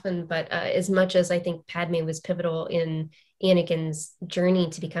this often, but as much as I think Padme was pivotal in Anakin's journey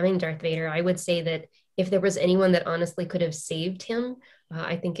to becoming Darth Vader, I would say that if there was anyone that honestly could have saved him,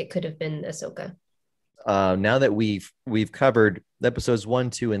 I think it could have been Ahsoka. Now that we've covered episodes 1,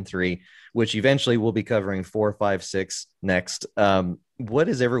 2, and 3, which eventually we'll be covering 4, 5, 6 next, what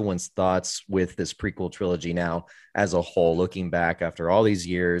is everyone's thoughts with this prequel trilogy now as a whole, looking back after all these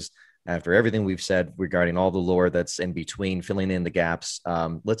years, after everything we've said regarding all the lore that's in between, filling in the gaps?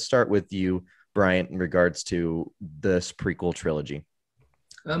 Let's start with you, Bryant, in regards to this prequel trilogy.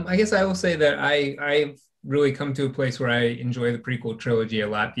 I guess I will say that I've really come to a place where I enjoy the prequel trilogy a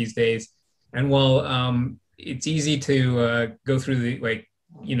lot these days. And while it's easy to go through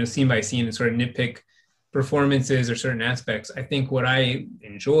the scene by scene and sort of nitpick performances or certain aspects, I think what I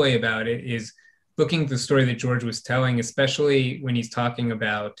enjoy about it is looking at the story that George was telling, especially when he's talking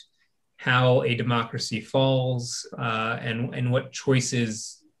about how a democracy falls and what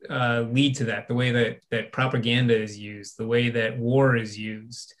choices lead to that, the way that propaganda is used, the way that war is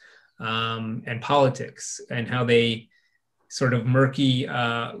used, and politics, and how they sort of murky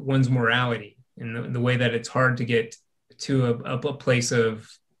one's morality, in the way that it's hard to get to a place of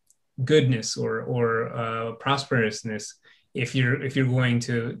goodness or prosperousness if you're going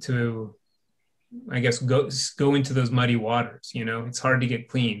to I guess go into those muddy waters. It's hard to get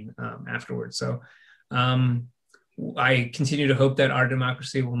clean afterwards. So I continue to hope that our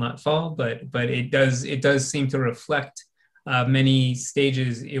democracy will not fall, but it does seem to reflect many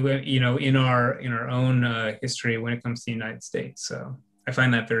stages, in our own history when it comes to the United States. So I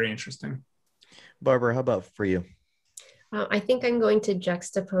find that very interesting. Barbara, how about for you? I think I'm going to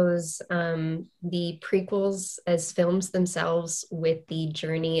juxtapose the prequels as films themselves with the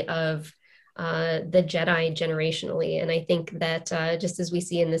journey of the Jedi generationally. And I think that just as we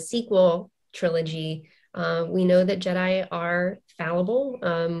see in the sequel trilogy, we know that Jedi are fallible.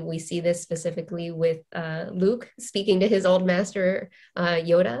 We see this specifically with Luke speaking to his old master,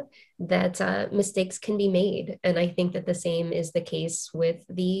 Yoda, that mistakes can be made. And I think that the same is the case with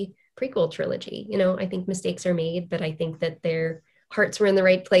the prequel trilogy. I think mistakes are made, but I think that they're hearts were in the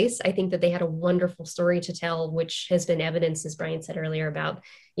right place. I think that they had a wonderful story to tell, which has been evidenced, as Brian said earlier, about,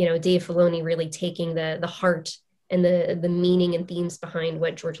 Dave Filoni really taking the heart and the meaning and themes behind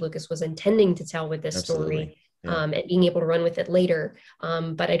what George Lucas was intending to tell with this story. Yeah. And being able to run with it later.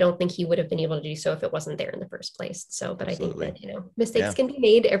 But I don't think he would have been able to do so if it wasn't there in the first place. So, but Absolutely. I think that, mistakes can be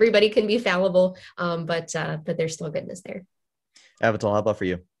made. Everybody can be fallible. But there's still goodness there. Avatar, how about for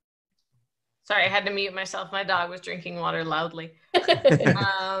you? Sorry, I had to mute myself. My dog was drinking water loudly.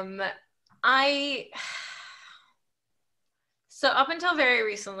 So up until very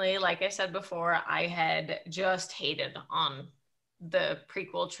recently, like I said before, I had just hated on the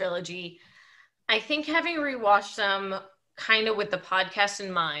prequel trilogy. I think having rewatched them kind of with the podcast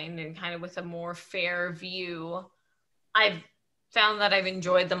in mind and kind of with a more fair view, I've found that I've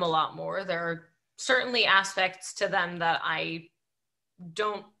enjoyed them a lot more. There are certainly aspects to them that I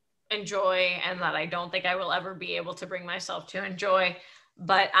don't enjoy and that I don't think I will ever be able to bring myself to enjoy.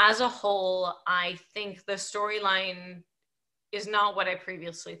 But as a whole, I think the storyline is not what I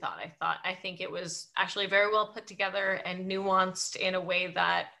previously thought. I think it was actually very well put together and nuanced in a way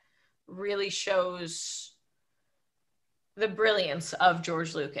that really shows the brilliance of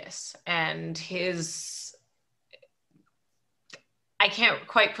George Lucas and his, I can't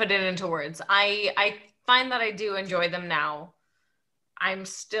quite put it into words. I find that I do enjoy them now. I'm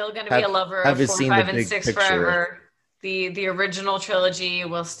still going to be a lover of 4, 5, and 6 picture? Forever. The original trilogy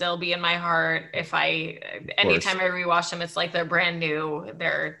will still be in my heart. Anytime I rewatch them, it's like they're brand new.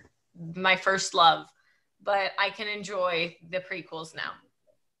 They're my first love, but I can enjoy the prequels now.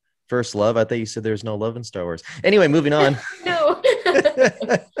 First love? I thought you said there's no love in Star Wars. Anyway, moving on. No.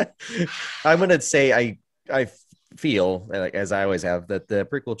 I'm going to say I feel, like, as I always have, that the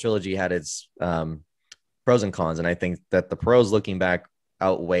prequel trilogy had its pros and cons. And I think that the pros looking back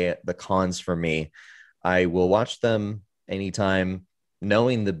outweigh the cons for me. I will watch them anytime,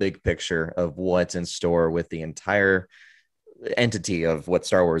 knowing the big picture of what's in store with the entire entity of what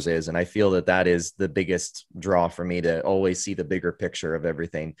Star Wars is. And I feel that is the biggest draw for me, to always see the bigger picture of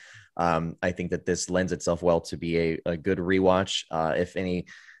everything. I think that this lends itself well to be a good rewatch. If anything,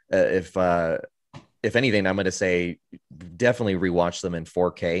 I'm going to say definitely rewatch them in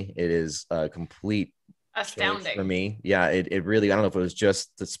 4K. It is a complete astounding for me. Yeah, it really, I don't know if it was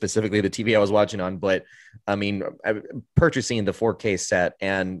just specifically the TV I was watching on, but I mean, purchasing the 4K set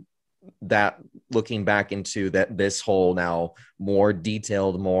and that, looking back into this whole now more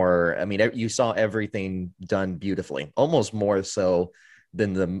detailed, you saw everything done beautifully, almost more so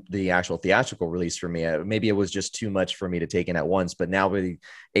than the actual theatrical release for me. Maybe it was just too much for me to take in at once, but now being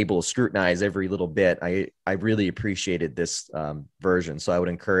able to scrutinize every little bit, I really appreciated this version. So I would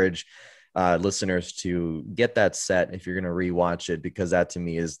encourage listeners to get that set if you're going to rewatch it, because that to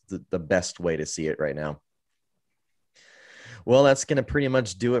me is the best way to see it right now. Well, that's going to pretty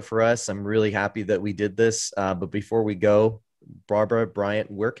much do it for us. I'm really happy that we did this. But before we go, Barbara,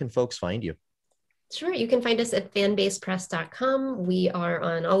 Bryant, where can folks find you? Sure. You can find us at fanbasepress.com. We are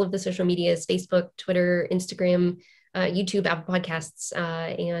on all of the social medias: Facebook, Twitter, Instagram, YouTube, Apple Podcasts.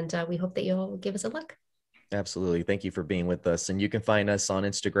 And we hope that you'll give us a look. Absolutely. Thank you for being with us. And you can find us on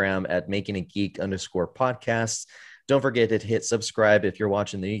Instagram at makingitgeek_podcasts. Don't forget to hit subscribe if you're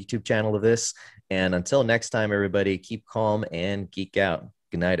watching the YouTube channel of this. And until next time, everybody, keep calm and geek out.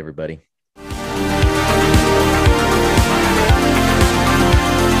 Good night, everybody.